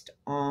based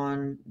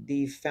on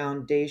the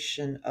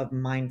foundation of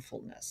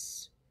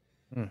mindfulness.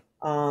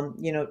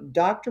 Mm.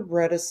 Dr.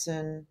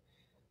 Bredesen,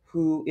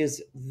 who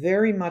is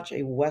very much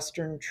a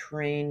Western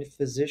trained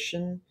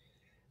physician,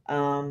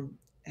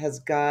 has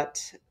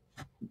got,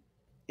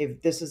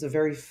 if this is a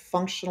very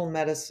functional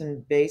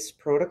medicine based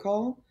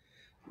protocol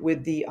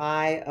with the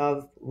eye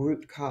of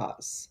root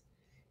cause.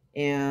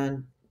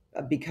 And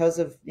because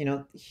of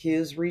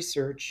his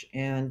research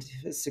and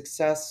his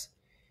success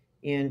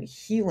in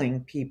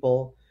healing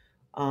people,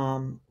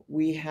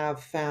 we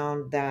have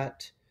found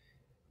that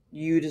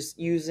you just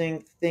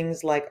using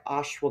things like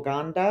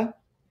ashwagandha.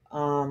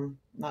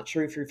 Not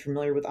sure if you're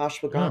familiar with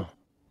ashwagandha, Oh.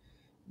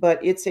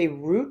 but it's a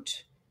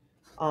root,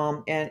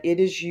 and it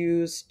is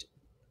used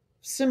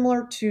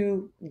similar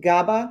to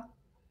GABA,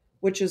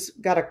 which has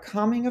got a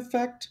calming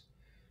effect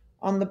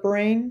on the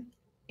brain.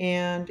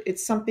 And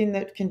it's something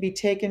that can be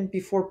taken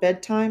before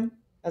bedtime.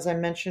 As I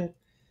mentioned,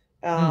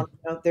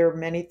 Mm. there are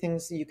many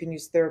things that you can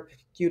use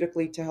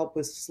therapeutically to help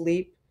with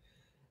sleep.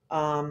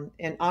 And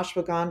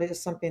ashwagandha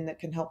is something that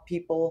can help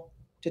people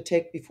to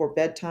take before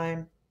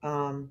bedtime,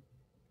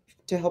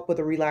 to help with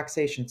a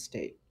relaxation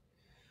state.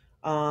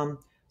 Um,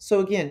 so,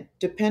 again,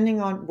 depending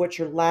on what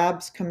your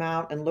labs come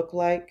out and look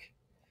like,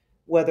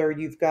 whether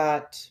you've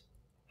got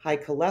high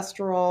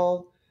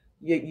cholesterol,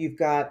 you've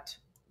got,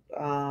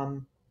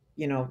 um,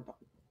 you know,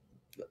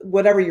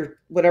 whatever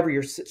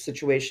your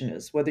situation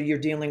is, whether you're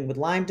dealing with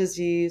Lyme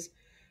disease,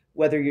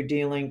 whether you're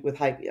dealing with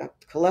high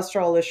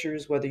cholesterol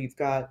issues, whether you've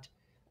got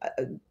uh,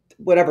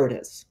 whatever it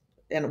is,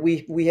 and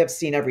we have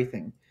seen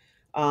everything.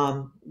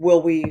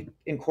 Will we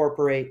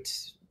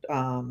incorporate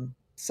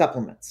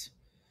supplements?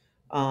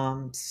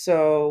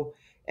 So,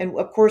 and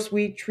of course,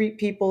 we treat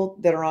people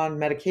that are on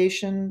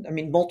medication. I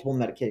mean, multiple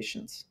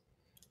medications.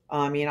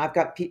 I mean, I've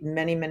got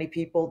many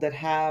people that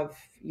have,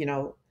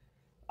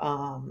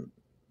 um,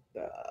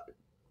 uh,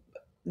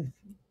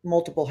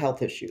 multiple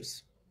health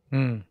issues.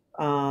 Mm.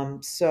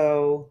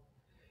 So,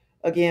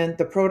 again,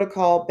 the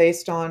protocol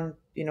based on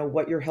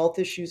what your health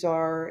issues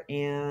are,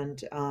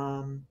 and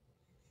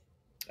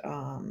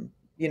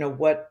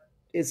what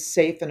is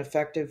safe and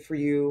effective for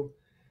you,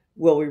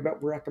 will we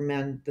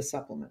recommend the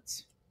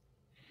supplements.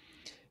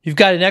 You've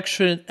got an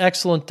excellent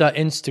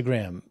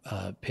Instagram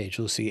page,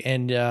 Lucy,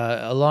 and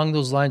along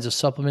those lines of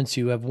supplements,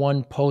 you have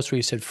one post where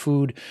you said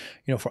food,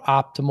 for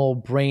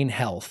optimal brain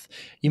health.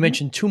 You Mhm.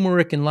 mentioned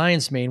turmeric and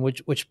lion's mane,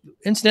 which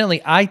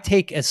incidentally I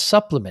take as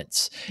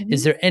supplements.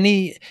 Is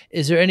Mhm.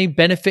 there any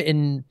benefit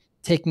in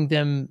taking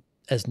them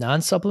as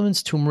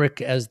non-supplements? Turmeric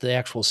as the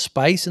actual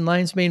spice in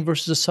lion's mane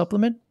versus a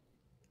supplement?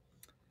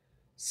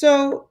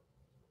 So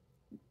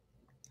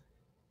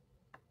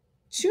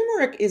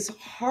turmeric is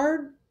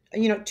hard.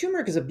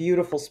 Turmeric is a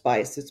beautiful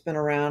spice. It's been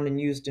around and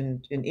used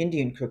in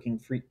Indian cooking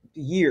for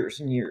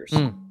years and years.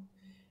 Mm.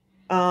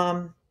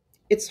 Um,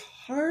 it's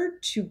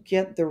hard to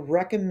get the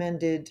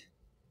recommended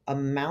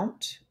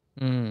amount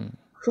Mm.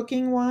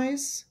 cooking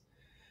wise.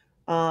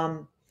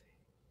 Um,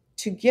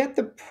 to get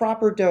the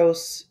proper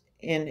dose,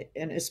 and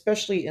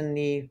especially in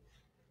the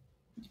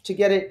to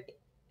get it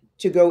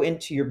to go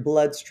into your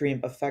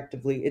bloodstream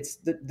effectively, it's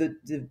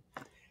the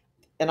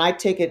and I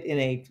take it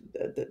in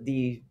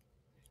the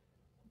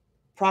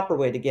proper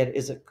way to get it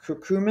is a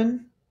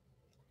curcumin,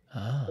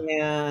 Ah.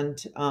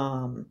 and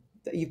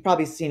you've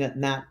probably seen it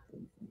in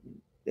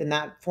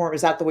that form.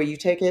 Is that the way you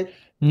take it?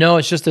 No,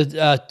 it's just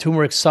a,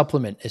 turmeric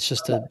supplement. It's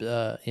just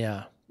a,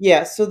 yeah.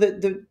 Yeah. So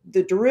the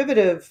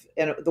derivative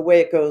and the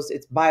way it goes,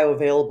 it's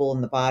bioavailable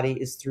in the body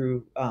is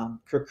through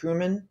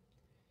curcumin,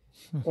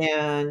 Hmm.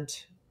 and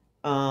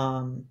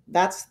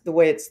that's the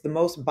way it's the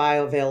most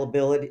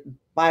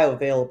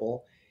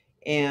bioavailable,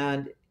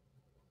 and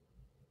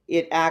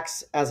it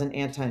acts as an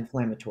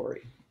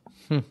anti-inflammatory.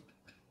 Hmm.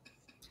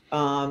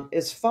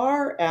 As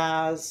far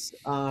as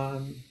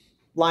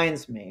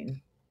lion's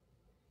mane,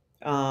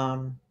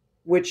 um,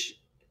 which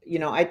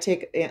I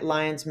take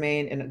lion's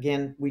mane, and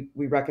again, we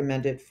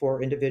recommend it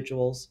for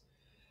individuals.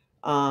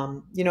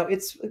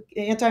 It's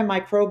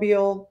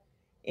antimicrobial,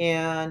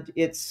 and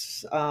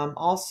it's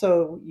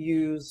also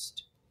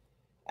used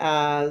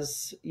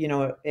as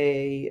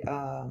a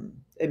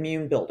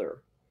immune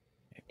builder,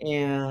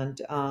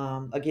 and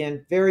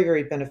again, very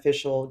very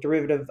beneficial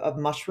derivative of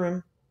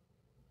mushroom.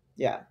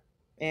 Yeah,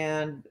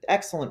 and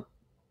excellent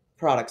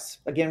products.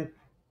 Again,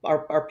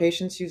 our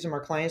patients use them,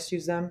 our clients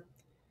use them,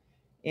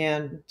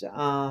 and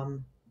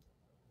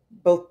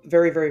both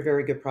very very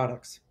very good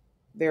products,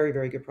 very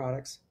very good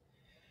products,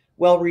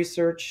 well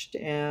researched.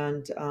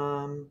 And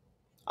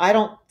I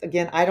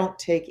don't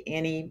take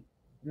any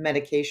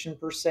medication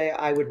per se.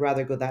 I would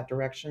rather go that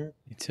direction.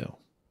 Me too.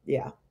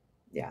 Yeah,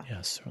 yeah.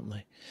 Yeah,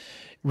 certainly.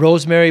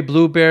 Rosemary,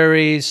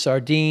 blueberries,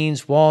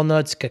 sardines,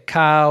 walnuts,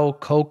 cacao,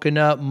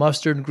 coconut,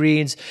 mustard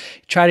greens.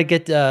 Try to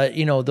get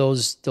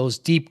those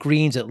deep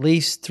greens at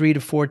least 3 to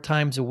 4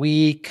 times a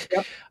week.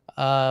 Yep.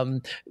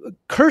 Um,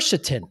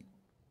 Quercetin.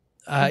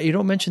 You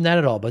don't mention that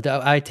at all, but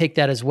I take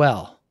that as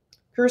well.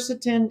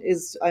 Quercetin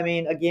is, I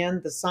mean,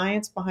 again, the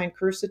science behind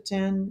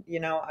quercetin,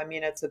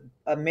 it's an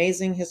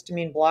amazing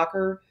histamine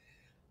blocker.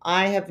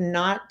 I have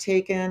not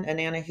taken an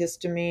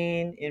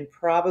antihistamine in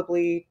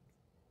probably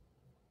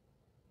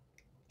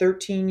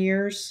 13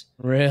 years.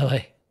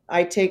 Really?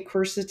 I take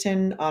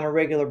quercetin on a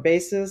regular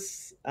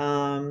basis.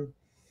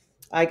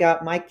 I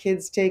got my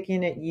kids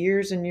taking it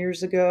years and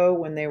years ago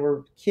when they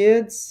were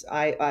kids.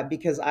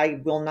 Because I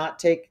will not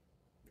take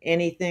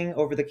anything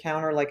over the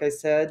counter, like I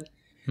said.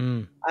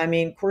 Hmm. I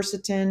mean,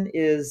 quercetin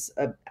is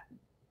a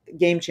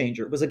game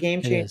changer. It was a game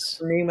It changer is.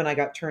 for me when I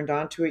got turned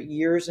on to it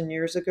years and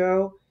years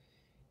ago,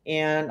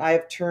 and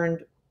I've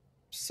turned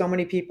so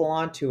many people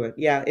onto it.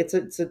 Yeah, it's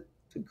a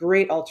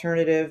great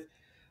alternative,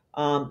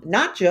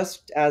 not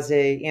just as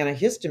a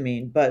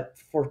antihistamine, but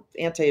for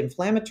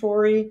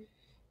anti-inflammatory.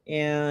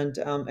 And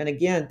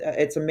again,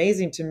 it's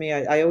amazing to me.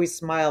 I always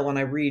smile when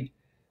I read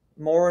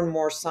more and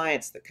more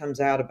science that comes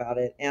out about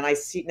it, and I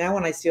see now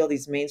when I see all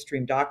these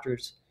mainstream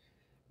doctors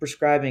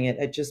prescribing it,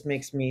 it just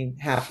makes me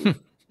happy.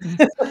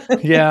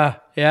 Yeah,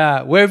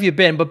 yeah. Where have you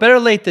been? But better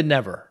late than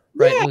never,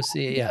 right, Yeah,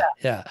 Lucy? Yeah,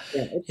 yeah,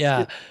 yeah,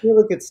 yeah, it's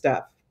really good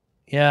stuff.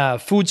 yeah.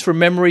 Foods for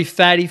memory: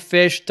 fatty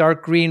fish,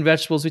 dark green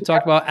vegetables. We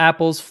talked about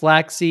apples,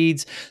 flax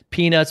seeds,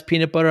 peanuts,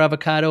 peanut butter,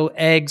 avocado,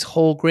 eggs,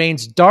 whole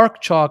grains,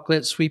 dark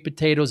chocolate, sweet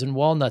potatoes, and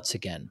walnuts.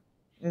 Again.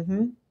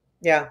 Hmm.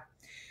 Yeah.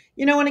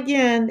 And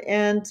again,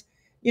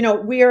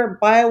 we are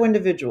bio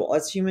individual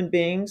as human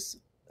beings.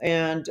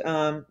 And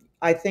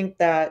I think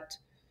that,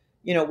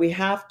 we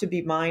have to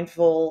be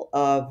mindful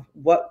of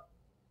what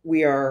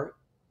we are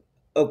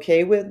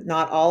okay with.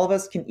 Not all of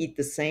us can eat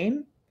the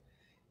same.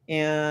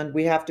 And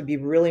we have to be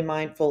really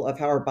mindful of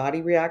how our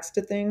body reacts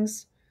to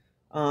things.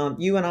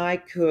 You and I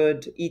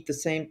could eat the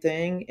same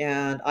thing,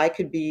 and I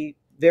could be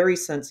very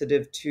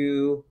sensitive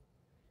to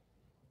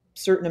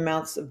certain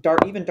amounts of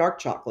even dark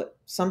chocolate.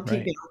 Some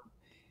people,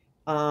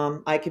 Right.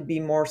 I could be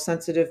more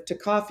sensitive to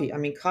coffee. I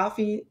mean,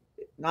 coffee,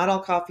 not all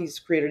coffee is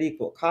created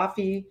equal.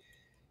 Coffee,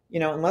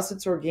 unless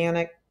it's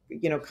organic,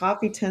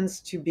 coffee tends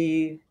to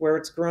be where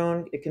it's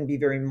grown, it can be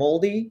very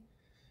moldy.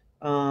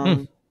 Hmm.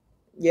 Um,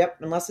 yep,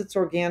 unless it's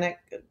organic,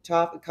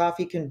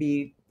 coffee can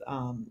be,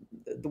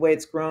 the way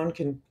it's grown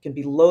can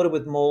be loaded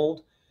with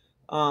mold.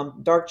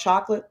 Dark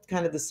chocolate,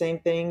 kind of the same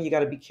thing. You got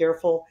to be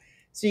careful.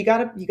 So you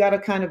got to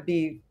kind of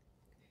be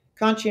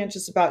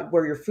conscientious about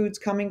where your food's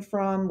coming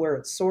from, where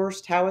it's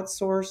sourced, how it's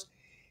sourced.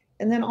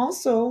 And then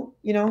also,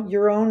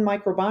 your own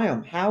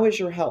microbiome. How is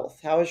your health?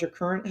 How is your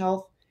current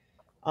health?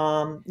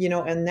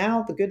 And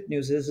now the good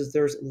news is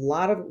there's a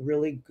lot of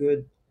really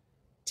good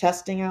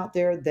testing out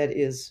there that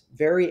is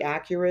very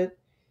accurate,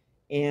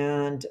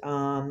 and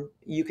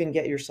you can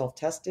get yourself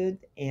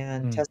tested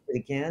and Hmm. tested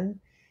again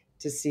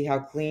to see how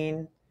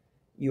clean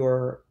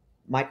your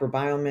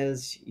microbiome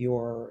is,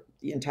 your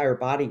entire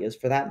body is,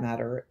 for that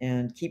matter,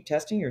 and keep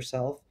testing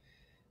yourself,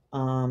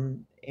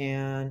 and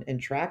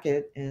track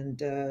it.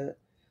 And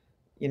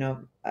you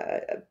know, uh,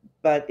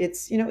 but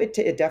it's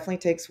it definitely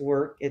takes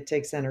work. It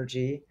takes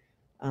energy,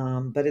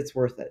 but it's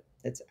worth it.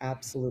 It's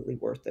absolutely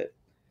worth it.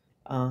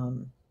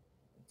 Um,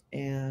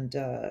 and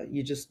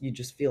you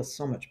just feel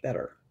so much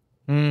better.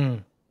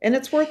 Mm, And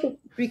it's worth it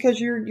because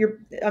you're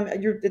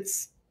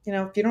it's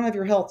if you don't have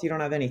your health, you don't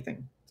have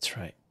anything. that's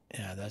right.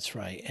 Yeah, that's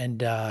right.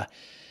 And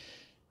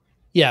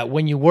yeah,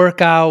 when you work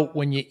out,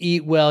 when you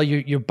eat well,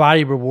 your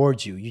body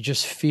rewards you. You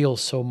just feel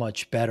so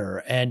much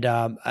better. And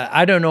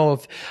I don't know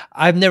if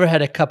I've never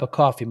had a cup of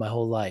coffee my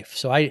whole life,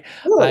 so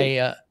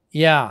Really?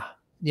 yeah,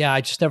 yeah,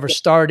 I just never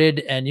started.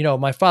 And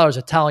my father's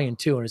Italian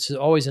too, and it's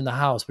always in the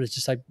house, but it's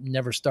just I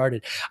never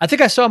started. I think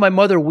I saw my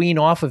mother wean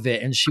off of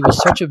it, and she was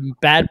such a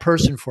bad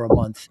person for a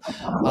month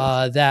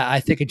that I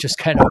think it just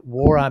kind of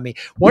wore on me.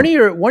 One of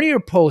your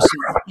posts,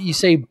 you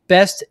say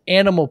best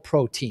animal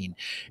protein,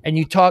 and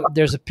you talk.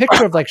 There's a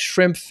picture of like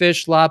shrimp,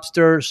 fish,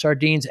 lobster,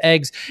 sardines,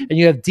 eggs, and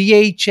you have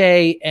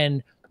DHA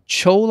and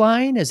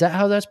choline. Is that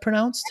how that's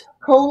pronounced?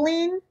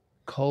 Choline.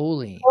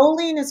 Choline.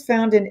 Choline is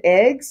found in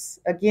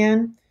eggs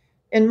again.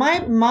 And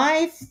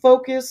my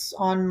focus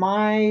on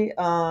my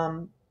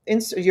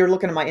you're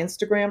looking at my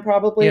Instagram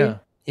probably. Yeah.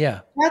 Yeah.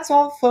 That's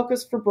all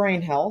focused for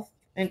brain health.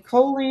 And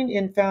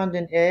choline found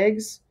in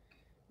eggs,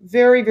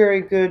 very,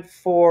 very good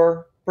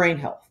for brain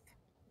health.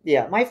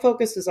 Yeah, my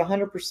focus is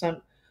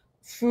 100%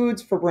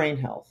 foods for brain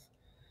health.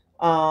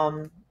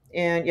 Um,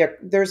 and yeah,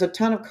 there's a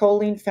ton of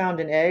choline found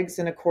in eggs.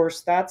 And of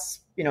course, that's,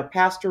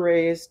 pasture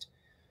raised.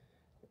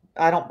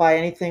 I don't buy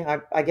anything.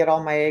 I get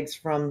all my eggs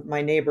from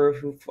my neighbor,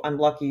 who I'm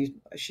lucky.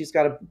 She's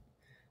got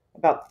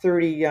about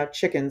 30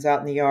 chickens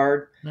out in the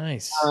yard.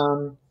 Nice.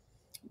 Um,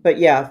 but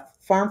yeah,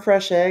 farm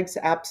fresh eggs,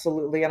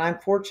 absolutely. And I'm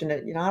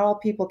fortunate, not all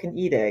people can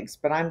eat eggs,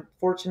 but I'm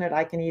fortunate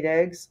I can eat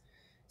eggs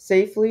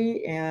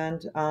safely.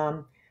 And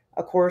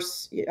of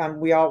course,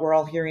 we're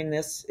all hearing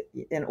this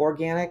in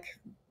organic,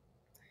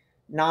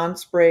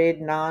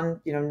 non-sprayed,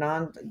 non-GMO,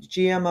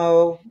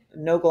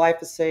 no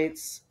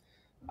glyphosates.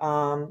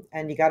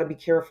 And you got to be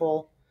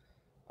careful.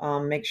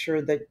 Make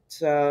sure that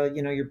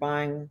you're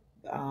buying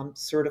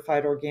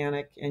certified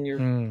organic, and you're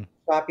Mm,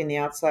 shopping the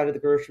outside of the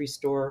grocery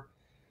store.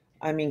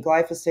 I mean,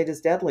 glyphosate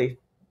is deadly.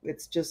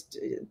 It's just,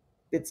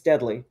 it's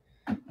deadly.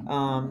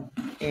 Um,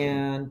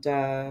 and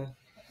uh,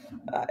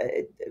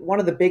 One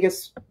of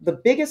the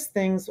biggest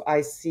things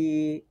I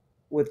see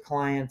with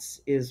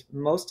clients is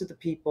most of the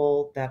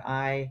people that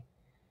I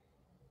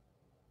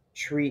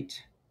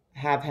treat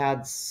have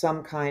had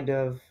some kind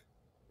of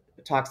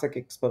toxic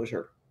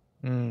exposure,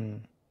 mm.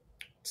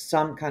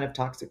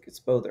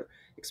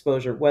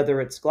 exposure,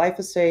 whether it's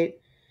glyphosate,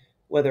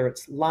 whether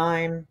it's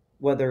lime,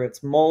 whether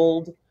it's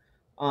mold.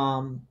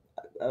 Um,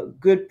 a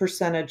good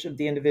percentage of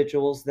the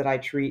individuals that I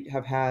treat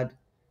have had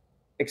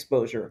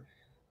exposure.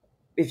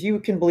 If you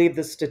can believe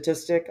the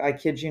statistic, I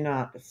kid you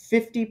not,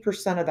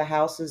 50% of the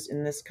houses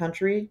in this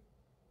country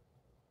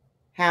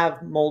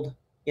have mold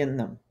in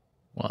them,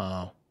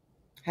 Wow.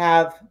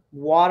 have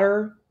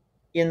water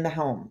in the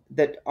home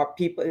that are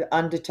people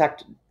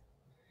undetected.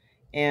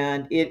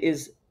 And it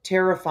is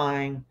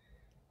terrifying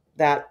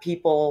that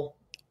people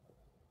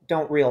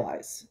don't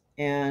realize.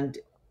 And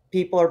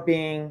people are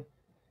being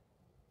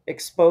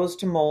exposed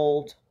to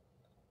mold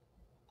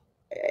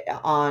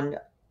on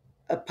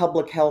a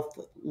public health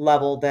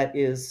level that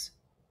is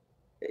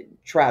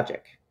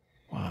tragic.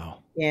 Wow.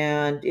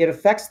 And it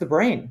affects the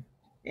brain.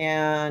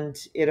 And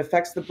it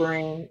affects the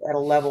brain at a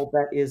level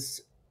that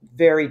is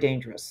very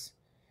dangerous.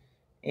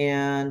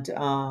 And,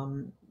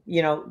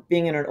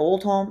 being in an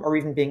old home or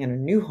even being in a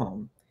new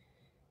home.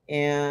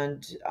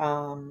 And,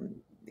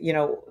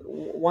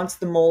 once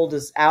the mold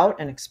is out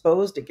and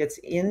exposed, it gets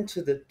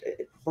into the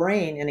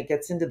brain and it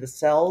gets into the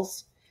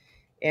cells.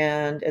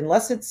 And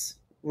unless it's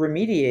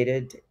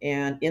remediated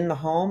and in the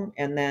home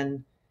and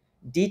then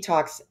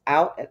detox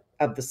out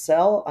of the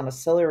cell on a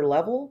cellular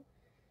level,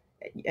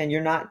 and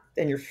you're not,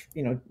 and you're,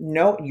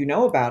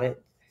 know about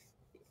it,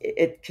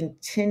 it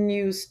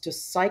continues to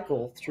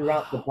cycle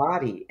throughout the Wow.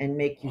 body and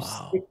make you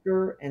Wow.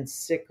 sicker and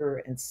sicker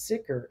and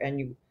sicker. And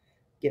you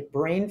get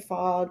brain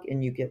fog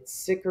and you get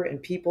sicker,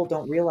 and people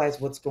don't realize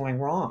what's going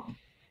wrong.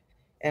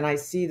 And I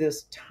see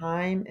this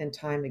time and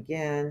time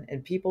again,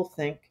 and people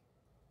think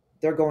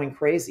they're going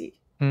crazy.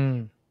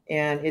 Mm.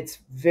 And it's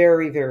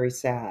very, very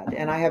sad.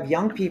 And I have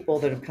young people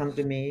that have come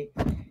to me,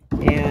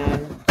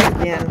 and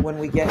again, when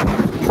we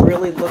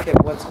really look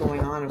at what's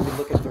going on and we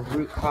look at the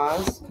root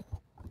cause,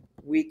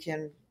 we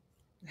can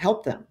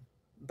help them.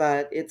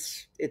 But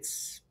it's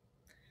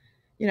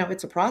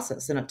a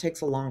process, and it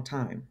takes a long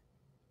time.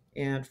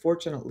 And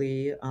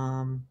fortunately,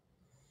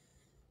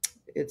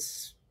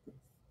 it's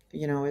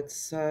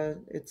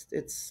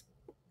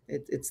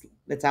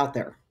it's out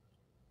there.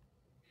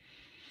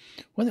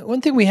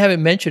 One thing we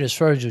haven't mentioned as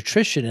far as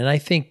nutrition, and I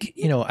think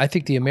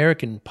the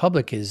American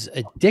public is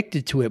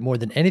addicted to it more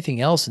than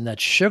anything else, and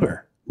that's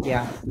sugar.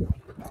 Yeah,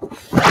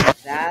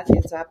 that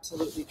is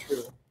absolutely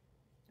true.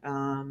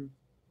 Um,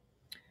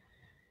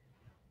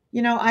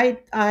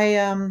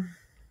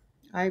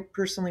 I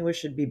personally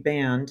wish it'd be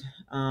banned,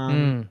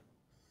 Mm.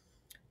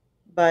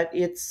 but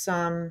it's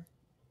highly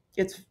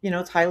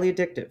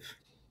addictive.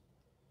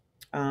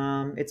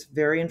 It's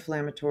very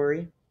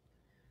inflammatory.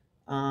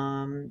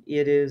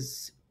 It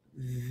is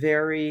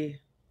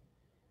very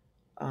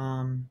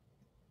um,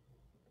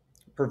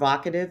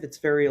 provocative. It's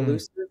very Mm,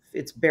 elusive.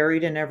 It's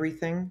buried in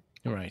everything.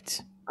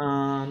 right.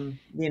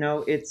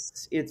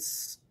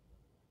 It's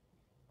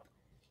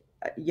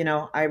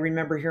I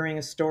remember hearing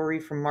a story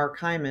from Mark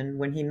Hyman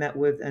when he met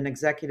with an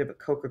executive at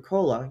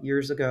Coca-Cola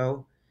years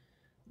ago.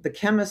 The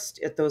chemist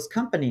at those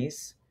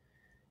companies,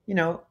 you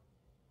know,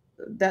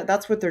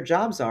 that's what their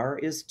jobs are,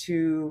 is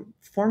to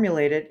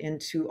formulate it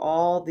into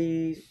all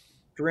the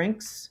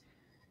drinks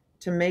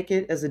to make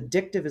it as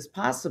addictive as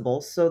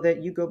possible so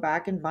that you go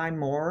back and buy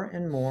more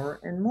and more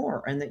and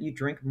more, and that you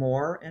drink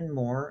more and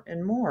more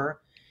and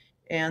more,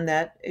 and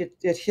that it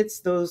hits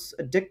those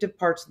addictive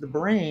parts of the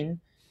brain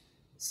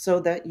so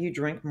that you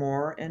drink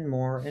more and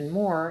more and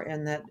more,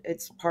 and that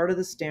it's part of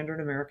the standard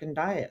American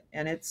diet.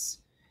 And it's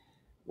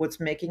what's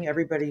making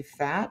everybody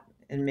fat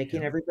and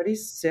making Yeah. everybody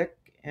sick.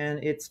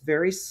 And it's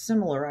very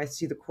similar. I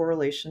see the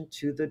correlation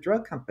to the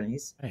drug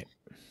companies. Right.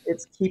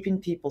 It's keeping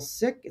people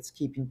sick, it's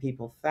keeping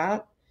people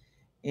fat,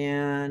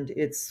 and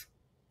it's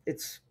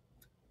it's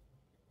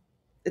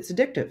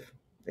addictive.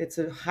 It's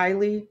a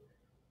highly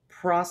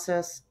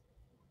processed,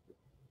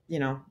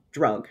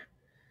 drug.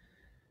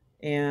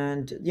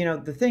 And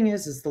the thing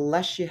is the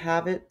less you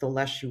have it, the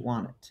less you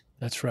want it,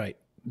 That's right.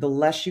 the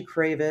less you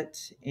crave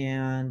it.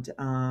 And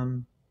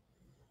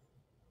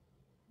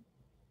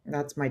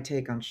that's my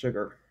take on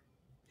sugar.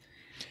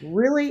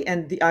 Really,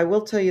 and I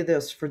will tell you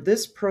this, for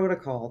this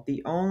protocol,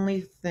 the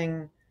only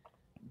thing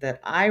that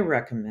I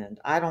recommend,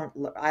 I don't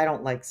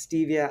like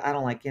stevia, I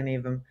don't like any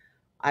of them.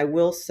 I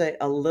will say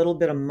a little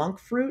bit of monk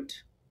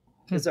fruit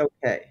Hmm. is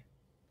okay.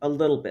 A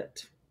little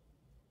bit.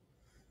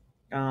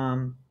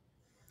 Um,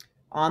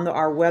 on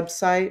our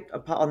website,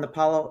 on the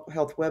Apollo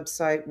Health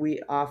website, we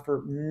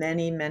offer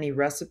many, many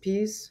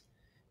recipes.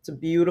 It's a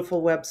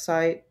beautiful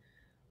website.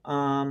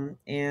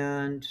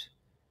 And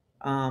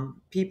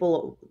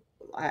people,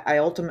 I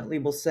ultimately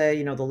will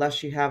say, the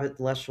less you have it,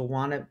 the less you'll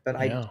want it. But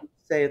I Yeah. do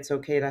say it's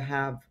okay to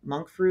have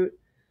monk fruit.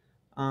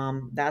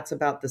 That's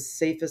about the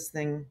safest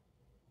thing.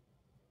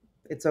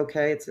 It's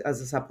okay. It's as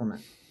a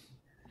supplement.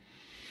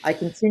 I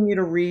continue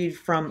to read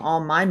from all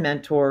my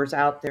mentors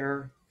out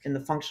there in the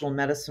functional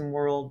medicine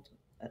world.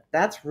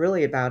 That's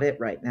really about it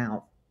right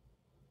now.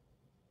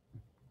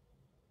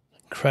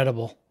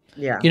 Incredible.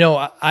 Yeah. You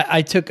know,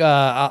 I took,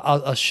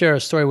 I'll share a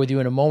story with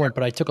you in a moment,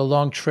 but I took a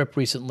long trip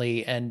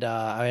recently and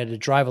I had to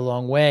drive a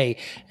long way.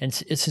 And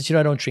since,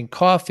 I don't drink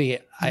coffee,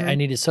 I Mhm.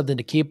 needed something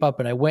to keep up.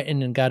 And I went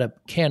in and got a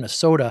can of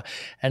soda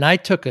and I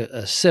took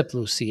a sip,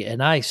 Lucy,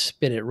 and I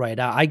spit it right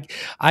out.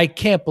 I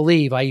can't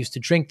believe I used to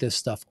drink this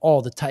stuff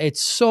all the time.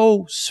 It's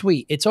so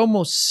sweet. It's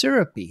almost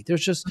syrupy.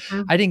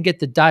 Mhm. I didn't get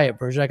the diet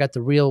version. I got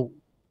the real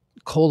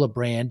cola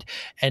brand,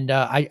 and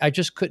I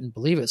just couldn't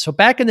believe it. So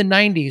back in the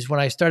 90s, when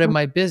I started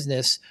my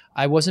business,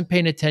 I wasn't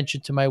paying attention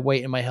to my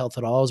weight and my health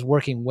at all. I was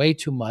working way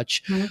too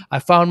much. Mhm. I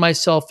found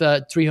myself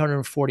at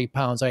 340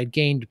 pounds. I had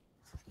gained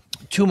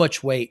too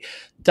much weight.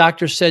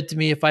 Doctor said to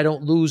me, if I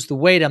don't lose the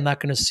weight, I'm not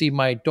going to see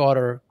my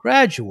daughter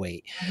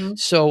graduate. Mhm.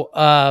 So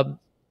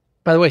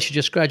by the way, she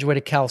just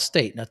graduated Cal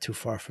State, not too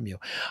far from you.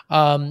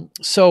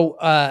 So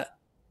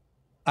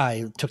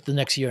I took the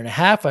next year and a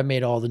half. I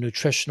made all the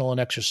nutritional and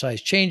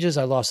exercise changes.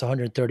 I lost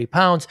 130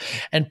 pounds.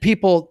 And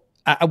people,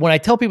 when I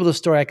tell people the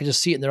story, I can just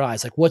see it in their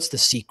eyes. Like, what's the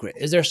secret?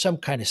 Is there some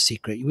kind of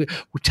secret?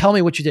 Tell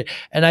me what you did.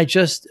 And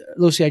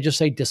Lucy, I just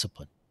say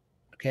discipline.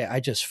 Okay. I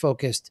just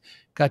focused,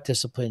 got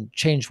disciplined,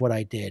 changed what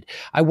I did.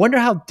 I wonder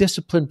how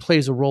discipline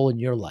plays a role in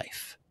your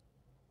life.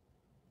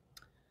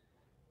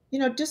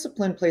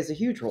 Discipline plays a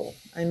huge role.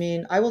 I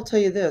mean, I will tell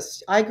you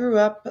this. I grew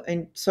up,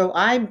 and so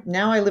I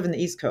live in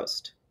the East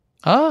Coast.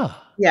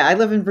 Ah, Yeah, I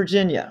live in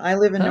Virginia. I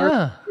live in Northern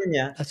ah,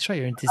 Virginia. that's right.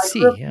 You're in I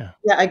grew DC. up, Yeah.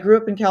 yeah, I grew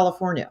up in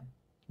California.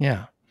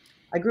 Yeah.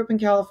 I grew up in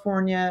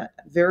California,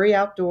 very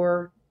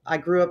outdoor. I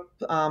grew up,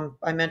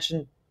 I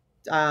mentioned,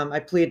 I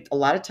played a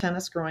lot of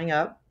tennis growing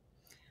up.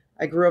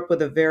 I grew up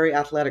with a very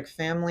athletic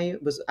family,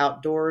 was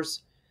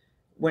outdoors,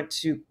 went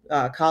to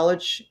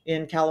college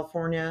in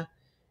California.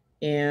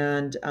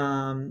 And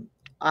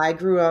I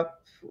grew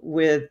up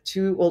with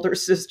two older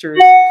sisters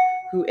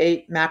who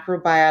ate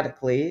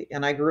macrobiotically,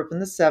 and I grew up in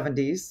the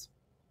 70s.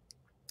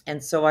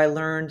 And so I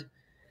learned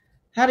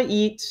how to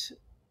eat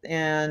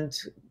and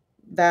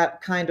that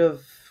kind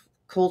of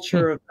Hmm.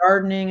 culture of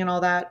gardening and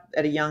all that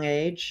at a young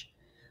age.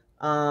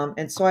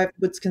 And so I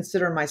would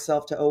consider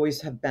myself to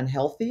always have been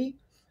healthy,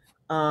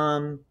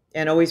 and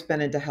always been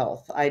into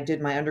health. I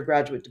did my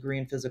undergraduate degree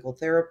in physical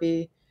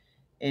therapy.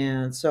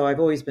 And so I've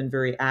always been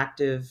very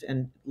active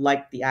and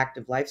liked the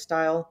active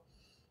lifestyle.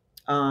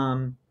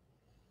 Um,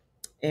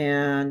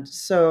 and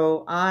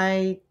so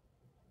I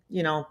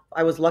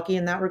was lucky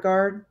in that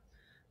regard.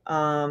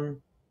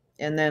 Um,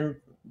 and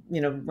then,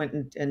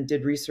 went and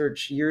did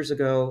research years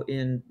ago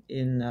in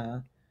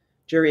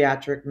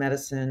geriatric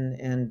medicine,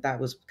 and that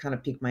was kind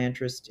of piqued my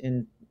interest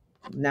in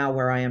now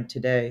where I am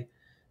today,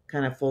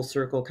 kind of full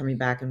circle, coming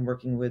back and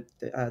working with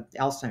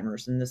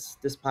Alzheimer's and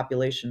this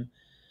population.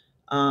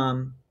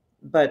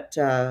 But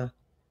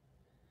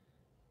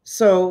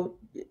so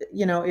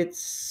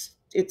it's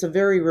it's a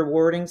very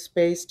rewarding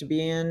space to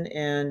be in,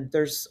 and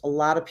there's a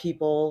lot of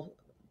people.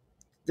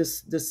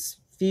 This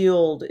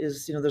field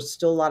is, there's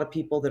still a lot of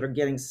people that are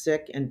getting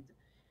sick, and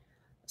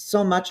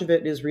so much of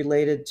it is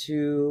related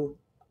to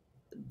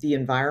the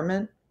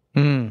environment.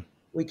 Mm.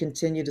 We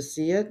continue to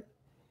see it,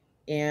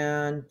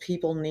 and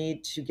people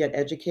need to get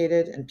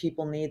educated, and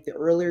people need, the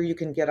earlier you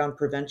can get on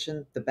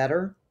prevention, the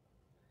better.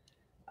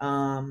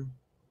 Um,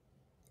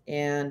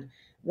 and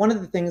one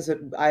of the things that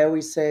I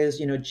always say is,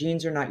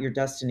 genes are not your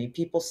destiny.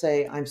 People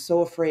say, I'm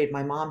so afraid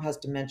my mom has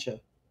dementia.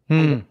 I'm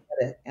going Mm. to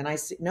get it. And I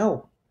say,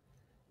 no,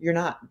 you're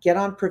not. Get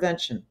on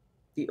prevention.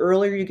 The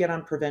earlier you get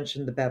on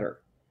prevention, the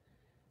better.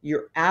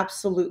 You're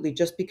absolutely,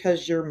 just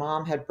because your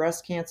mom had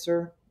breast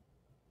cancer,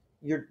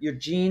 your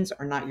genes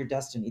are not your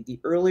destiny. The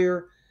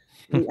earlier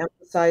we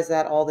emphasize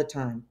that all the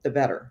time, the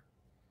better.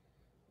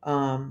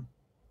 Um,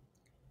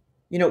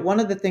 One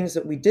of the things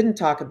that we didn't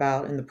talk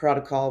about in the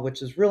protocol,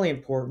 which is really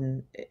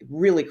important,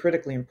 really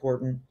critically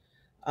important,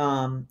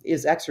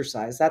 is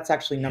exercise. That's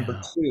actually number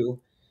Yeah.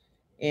 two.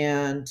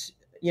 And,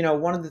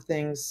 one of the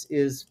things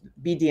is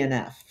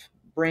BDNF,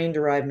 brain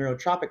derived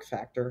neurotropic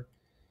factor.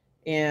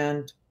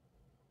 And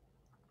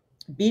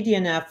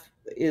BDNF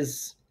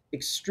is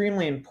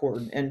extremely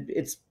important, and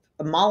it's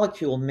a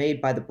molecule made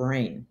by the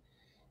brain.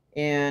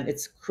 And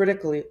it's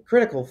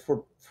critical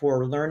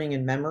for learning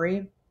and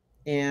memory.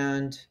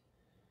 And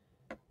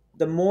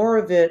the more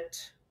of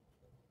it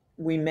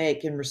we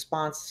make in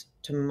response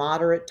to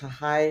moderate to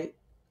high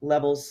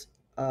levels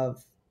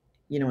of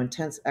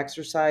intense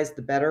exercise,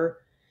 the better.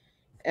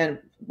 And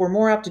we're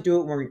more apt to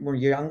do it when we're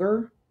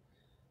younger.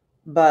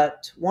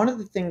 But one of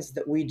the things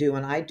that we do,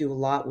 and I do a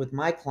lot with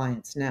my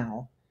clients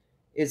now,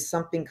 is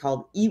something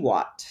called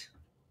EWAT,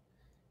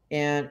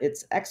 and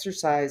it's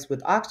exercise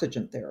with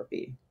oxygen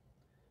therapy.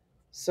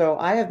 So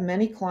I have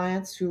many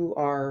clients who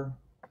are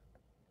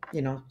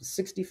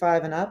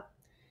 65 and up,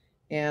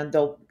 and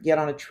they'll get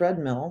on a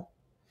treadmill,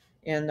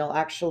 and they'll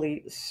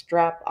actually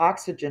strap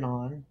oxygen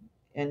on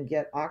and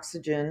get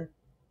oxygen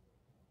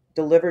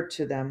delivered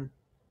to them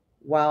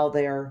while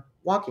they're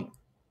walking.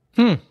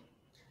 Hmm.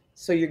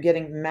 So you're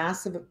getting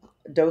massive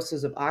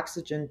doses of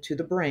oxygen to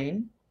the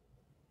brain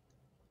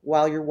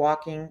while you're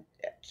walking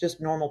at just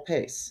normal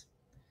pace.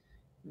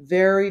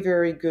 Very,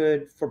 very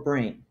good for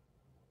brain,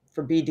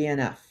 for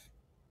BDNF.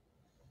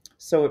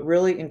 So it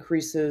really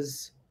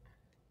increases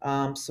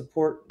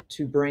support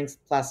to brain's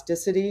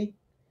plasticity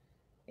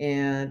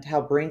and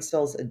how brain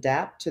cells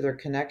adapt to their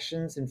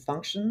connections and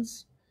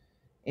functions,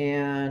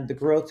 and the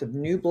growth of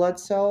new blood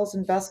cells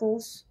and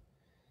vessels.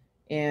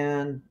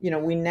 And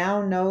we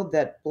now know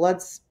that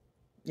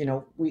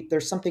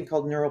there's something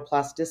called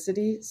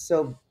neuroplasticity.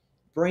 So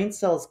brain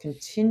cells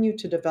continue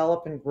to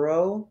develop and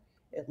grow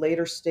at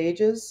later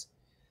stages.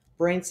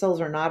 Brain cells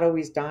are not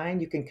always dying.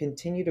 You can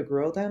continue to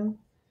grow them.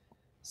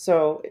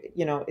 So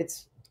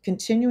it's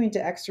continuing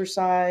to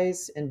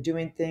exercise and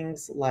doing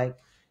things like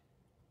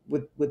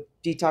with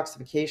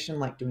detoxification,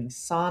 like doing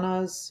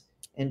saunas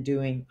and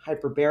doing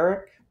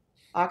hyperbaric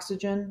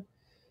oxygen,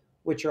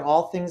 which are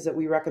all things that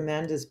we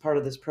recommend as part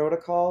of this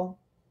protocol,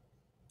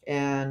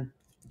 and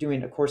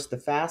doing, of course, the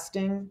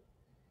fasting,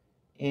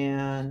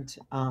 and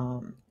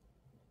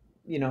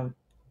you know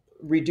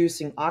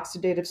reducing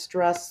oxidative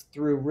stress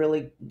through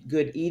really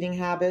good eating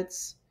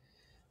habits,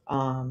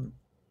 um,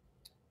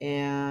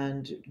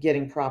 and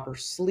getting proper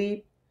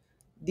sleep.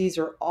 These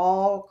are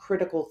all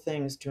critical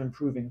things to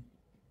improving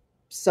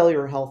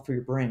cellular health for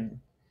your brain.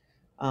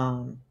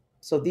 Um,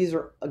 so these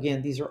are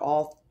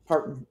all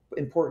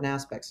important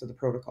aspects of the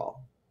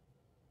protocol.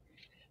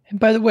 And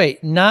by the way,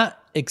 not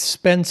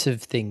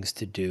expensive things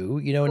to do,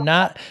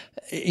 not,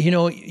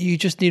 you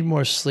just need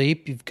more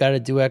sleep. You've got to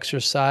do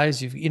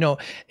exercise.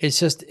 It's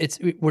just,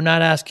 we're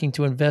not asking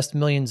to invest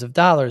millions of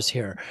dollars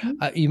here.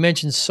 Mhm. You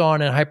mentioned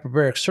sauna and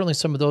hyperbaric. Certainly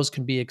some of those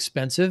can be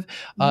expensive.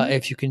 Mhm.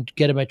 If you can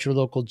get them at your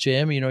local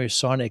gym, your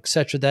sauna, et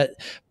cetera,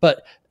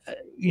 but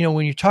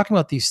when you're talking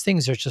about these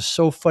things, they're just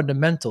so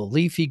fundamental.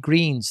 Leafy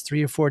greens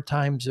 3 or 4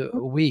 times a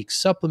week,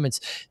 supplements,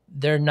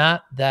 they're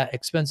not that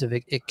expensive.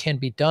 It can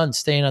be done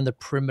staying on the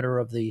perimeter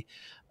of the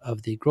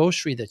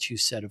grocery that you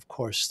said, of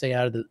course, stay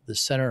out of the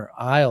center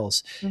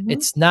aisles. Mhm.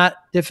 It's not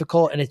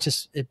difficult, and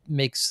it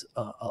makes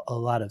a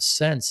lot of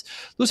sense.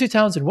 Lucy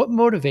Townsend, what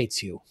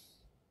motivates you?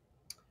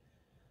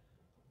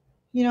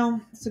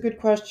 It's a good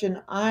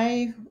question.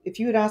 If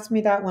you had asked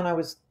me that when I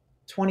was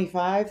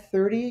 25,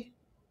 30,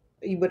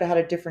 you would have had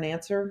a different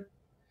answer.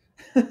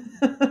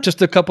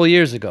 Just a couple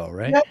years ago,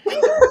 right? Yep.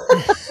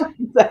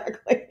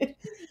 Exactly.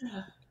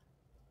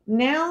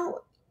 Now,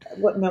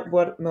 what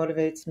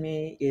motivates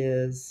me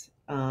is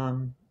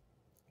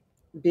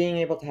being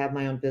able to have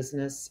my own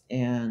business,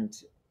 and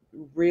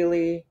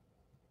really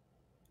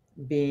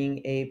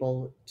being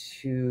able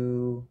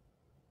to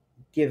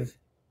give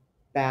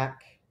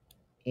back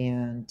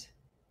and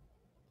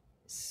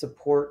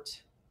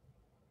support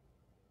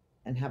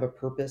and have a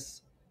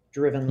purpose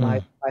driven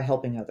life Hmm. by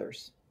helping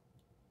others.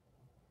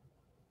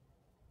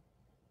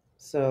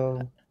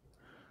 So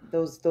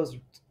those those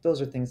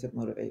those are things that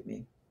motivate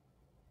me.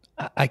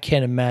 I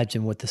can't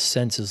imagine what the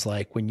sense is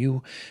like when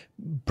you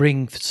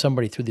bring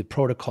somebody through the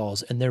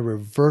protocols and they're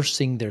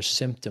reversing their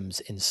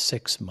symptoms in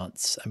 6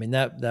 months. I mean,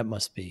 that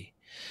must be.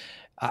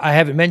 I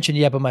haven't mentioned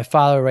yet, but my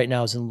father right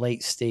now is in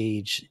late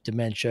stage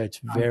dementia. I'm It's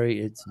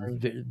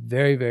sorry.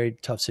 very, very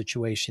tough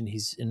situation.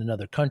 He's in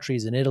another country.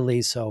 He's in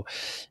Italy. So,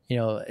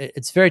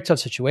 it's a very tough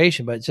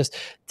situation, but just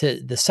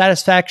the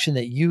satisfaction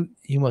that you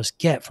must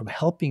get from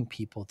helping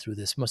people through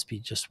this must be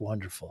just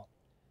wonderful.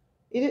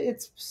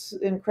 It's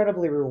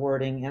incredibly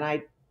rewarding.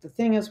 And the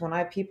thing is, when I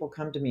have people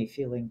come to me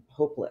feeling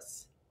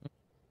hopeless,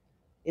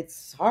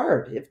 it's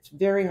hard. It's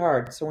very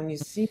hard. So when you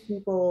see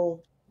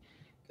people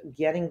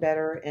getting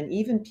better, and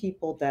even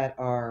people that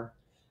are,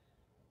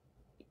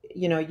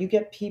 you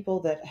get people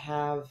that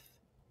have,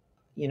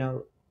 you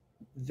know,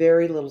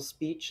 very little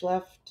speech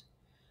left,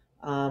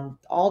 all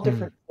Mm,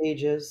 different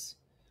stages.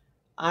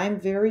 I'm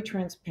very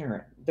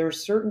transparent. There are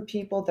certain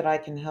people that I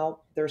can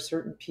help. There are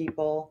certain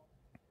people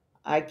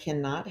I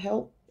cannot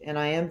help, and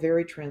I am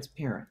very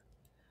transparent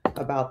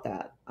about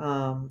that.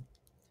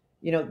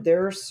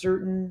 There are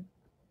certain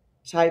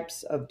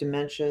types of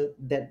dementia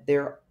that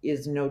there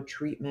is no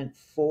treatment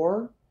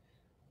for,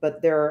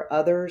 but there are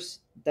others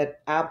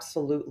that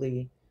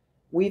absolutely.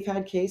 We've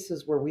had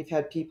cases where we've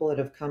had people that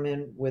have come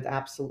in with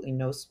absolutely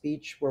no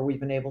speech, where we've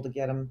been able to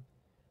get them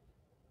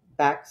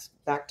back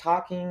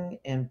talking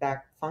and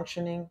back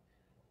functioning.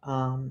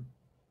 Um,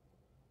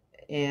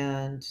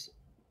 and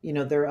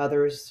there are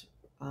others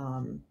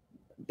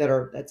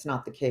that's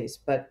not the case.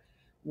 But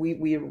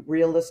we're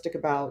realistic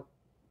about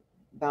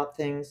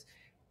things.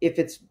 If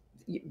it's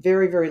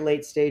very, very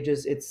late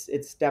stages,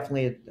 it's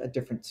definitely a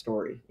different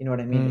story. You know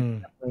what I mean? It's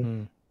mm, definitely,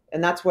 mm.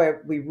 and that's why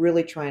we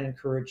really try and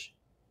encourage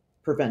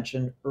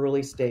prevention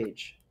early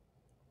stage.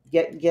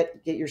 Get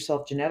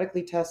yourself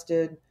genetically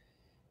tested.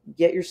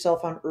 Get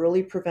yourself on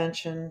early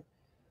prevention.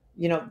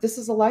 This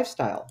is a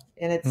lifestyle,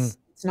 and Mm.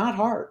 it's not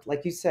hard.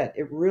 Like you said,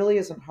 it really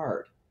isn't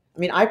hard. I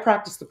mean, I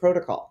practice the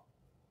protocol.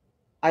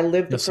 I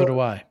live the Yeah, so do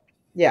protocol. I.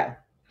 Yeah,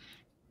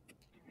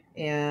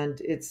 and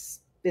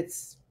it's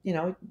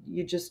you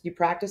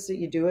practice it,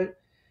 you do it,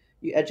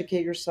 you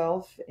educate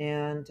yourself,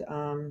 and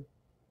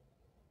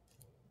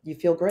you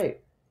feel great.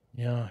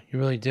 Yeah, you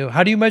really do.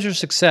 How do you measure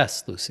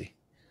success, Lucy?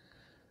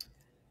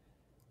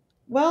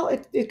 Well,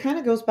 it kind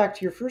of goes back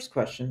to your first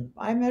question.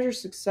 I measure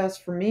success.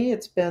 For me,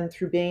 it's been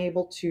through being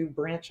able to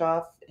branch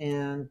off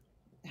and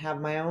have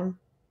my own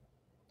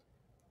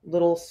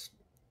little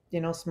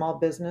small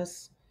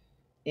business,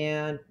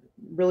 and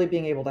really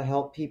being able to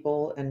help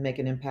people and make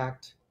an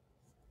impact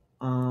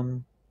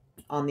um,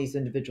 on these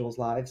individuals'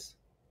 lives.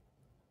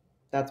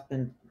 That's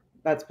been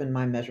that's been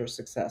my measure of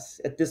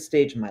success at this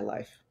stage in my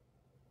life.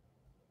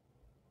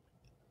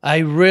 I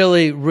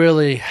really,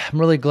 really, I'm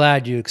really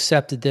glad you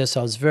accepted this.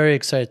 I was very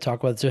excited to talk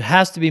about this. There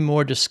has to be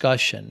more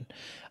discussion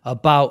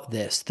about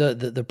this.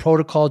 The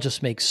protocol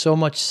just makes so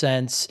much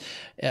sense.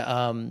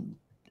 Um,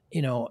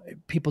 you know,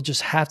 people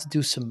just have to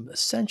do some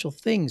essential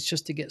things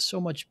just to get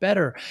so much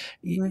better.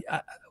 Mhm.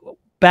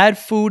 Bad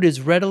food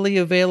is readily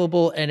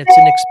available and it's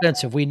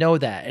inexpensive. We know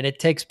that. And it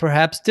takes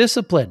perhaps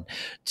discipline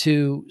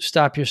to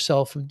stop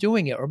yourself from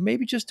doing it, or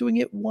maybe just doing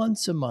it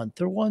once a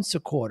month or once a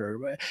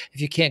quarter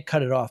if you can't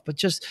cut it off. But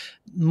just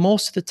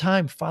most of the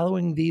time,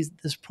 following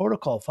this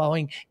protocol,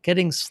 following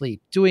getting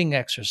sleep, doing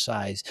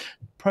exercise,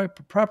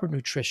 proper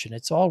nutrition,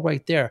 it's all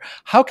right there.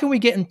 How can we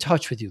get in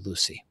touch with you,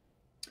 Lucy?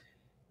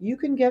 You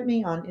can get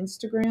me on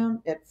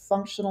Instagram at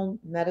Functional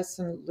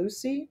Medicine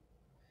Lucy.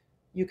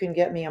 You can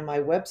get me on my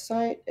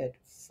website at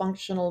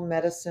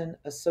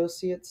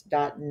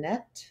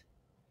functionalmedicineassociates.net.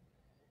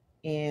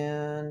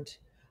 And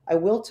I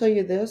will tell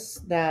you this,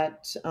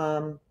 that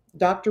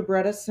Dr.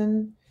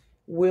 Bredesen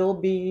will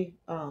be,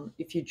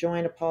 if you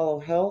join Apollo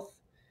Health,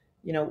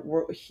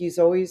 he's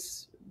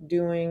always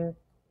doing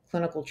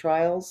clinical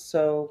trials.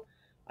 So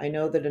I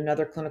know that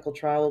another clinical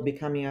trial will be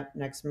coming up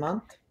next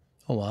month.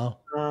 Oh, wow.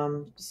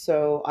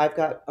 So I've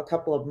got a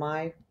couple of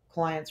my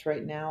clients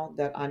right now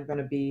that I'm going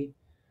to be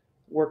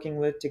working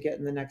with to get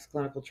in the next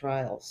clinical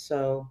trial.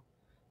 So,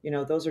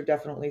 those are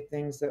definitely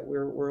things that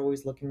we're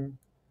always looking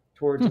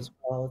towards Hmm. as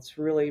well. It's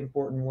really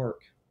important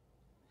work.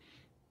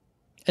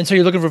 And so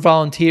you're looking for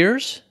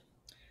volunteers?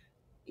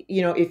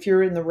 If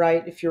you're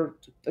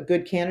a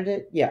good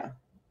candidate, yeah. If you're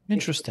a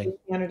Interesting. good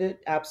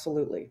candidate,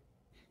 absolutely.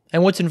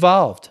 And what's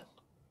involved?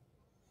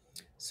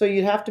 So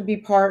you'd have to be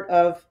part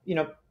of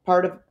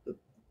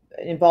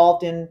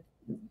involved in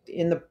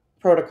the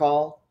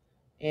protocol,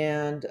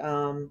 and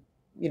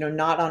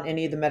not on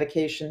any of the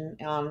medication,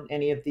 on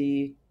any of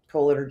the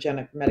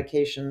cholinergic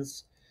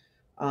medications,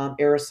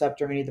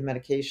 Aricept or any of the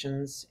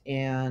medications,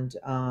 and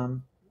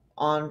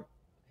on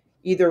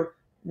either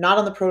not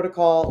on the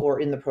protocol or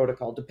in the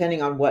protocol,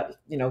 depending on what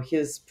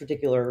his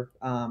particular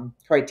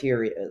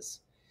criteria is.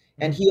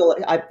 And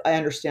Hmm. I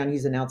understand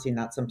he's announcing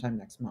that sometime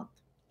next month.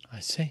 I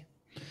see.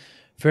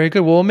 Very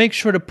good. Well, we'll make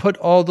sure to put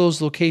all those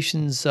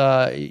locations,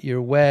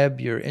 your web,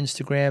 your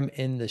Instagram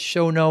in the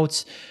show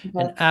notes. An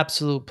Okay.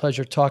 absolute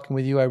pleasure talking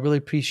with you. I really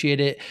appreciate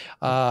it.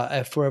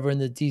 If we're ever in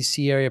the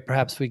DC area,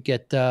 perhaps we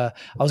get, I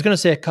was going to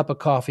say a cup of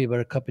coffee, but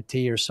a cup of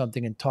tea or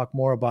something and talk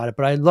more about it.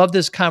 But I love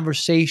this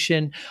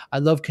conversation. I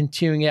love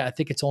continuing it. I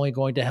think it's only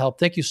going to help.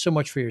 Thank you so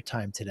much for your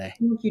time today.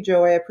 Thank you,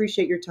 Joe. I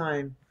appreciate your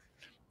time.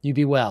 You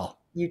be well.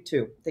 You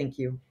too. Thank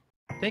you.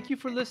 Thank you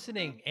for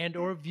listening and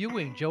or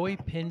viewing Joey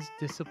Pinz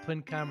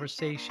Discipline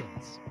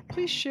Conversations.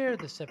 Please share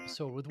this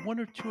episode with one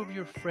or two of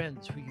your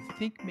friends who you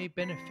think may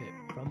benefit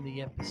from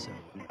the episode.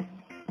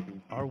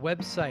 Our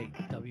website,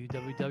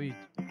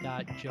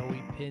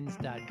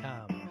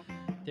 www.joeypins.com.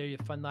 There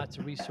you'll find lots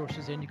of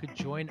resources and you could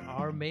join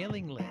our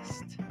mailing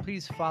list.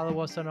 Please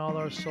follow us on all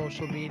our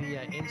social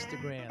media,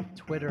 Instagram,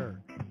 Twitter,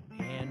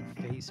 and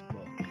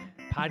Facebook.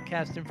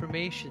 Podcast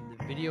information,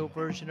 the video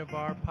version of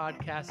our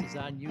podcast is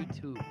on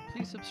YouTube.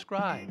 Please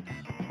subscribe.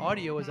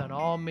 Audio is on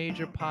all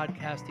major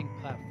podcasting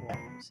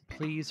platforms.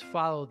 Please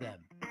follow them.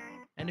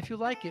 And if you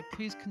like it,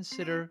 please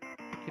consider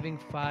giving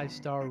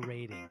 5-star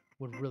rating.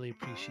 Would really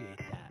appreciate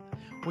that.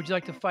 Would you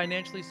like to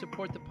financially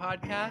support the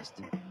podcast?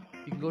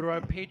 You can go to our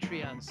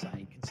Patreon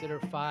site. Consider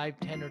 $5,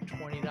 $10, or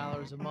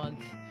 $20 a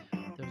month.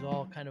 There's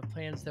all kind of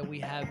plans that we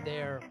have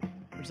there.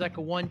 There's like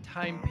a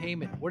one-time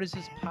payment. What is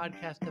this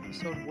podcast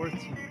episode worth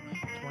to you?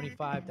 $25,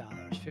 $50,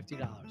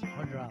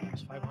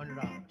 $100,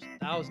 $500,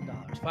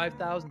 $1,000,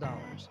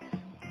 $5,000.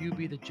 You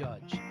be the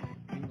judge. You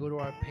can go to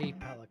our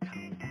PayPal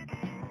account to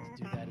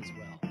do that as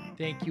well.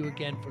 Thank you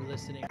again for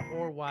listening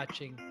or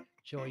watching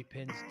Joey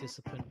Pinz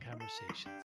Discipline Conversations.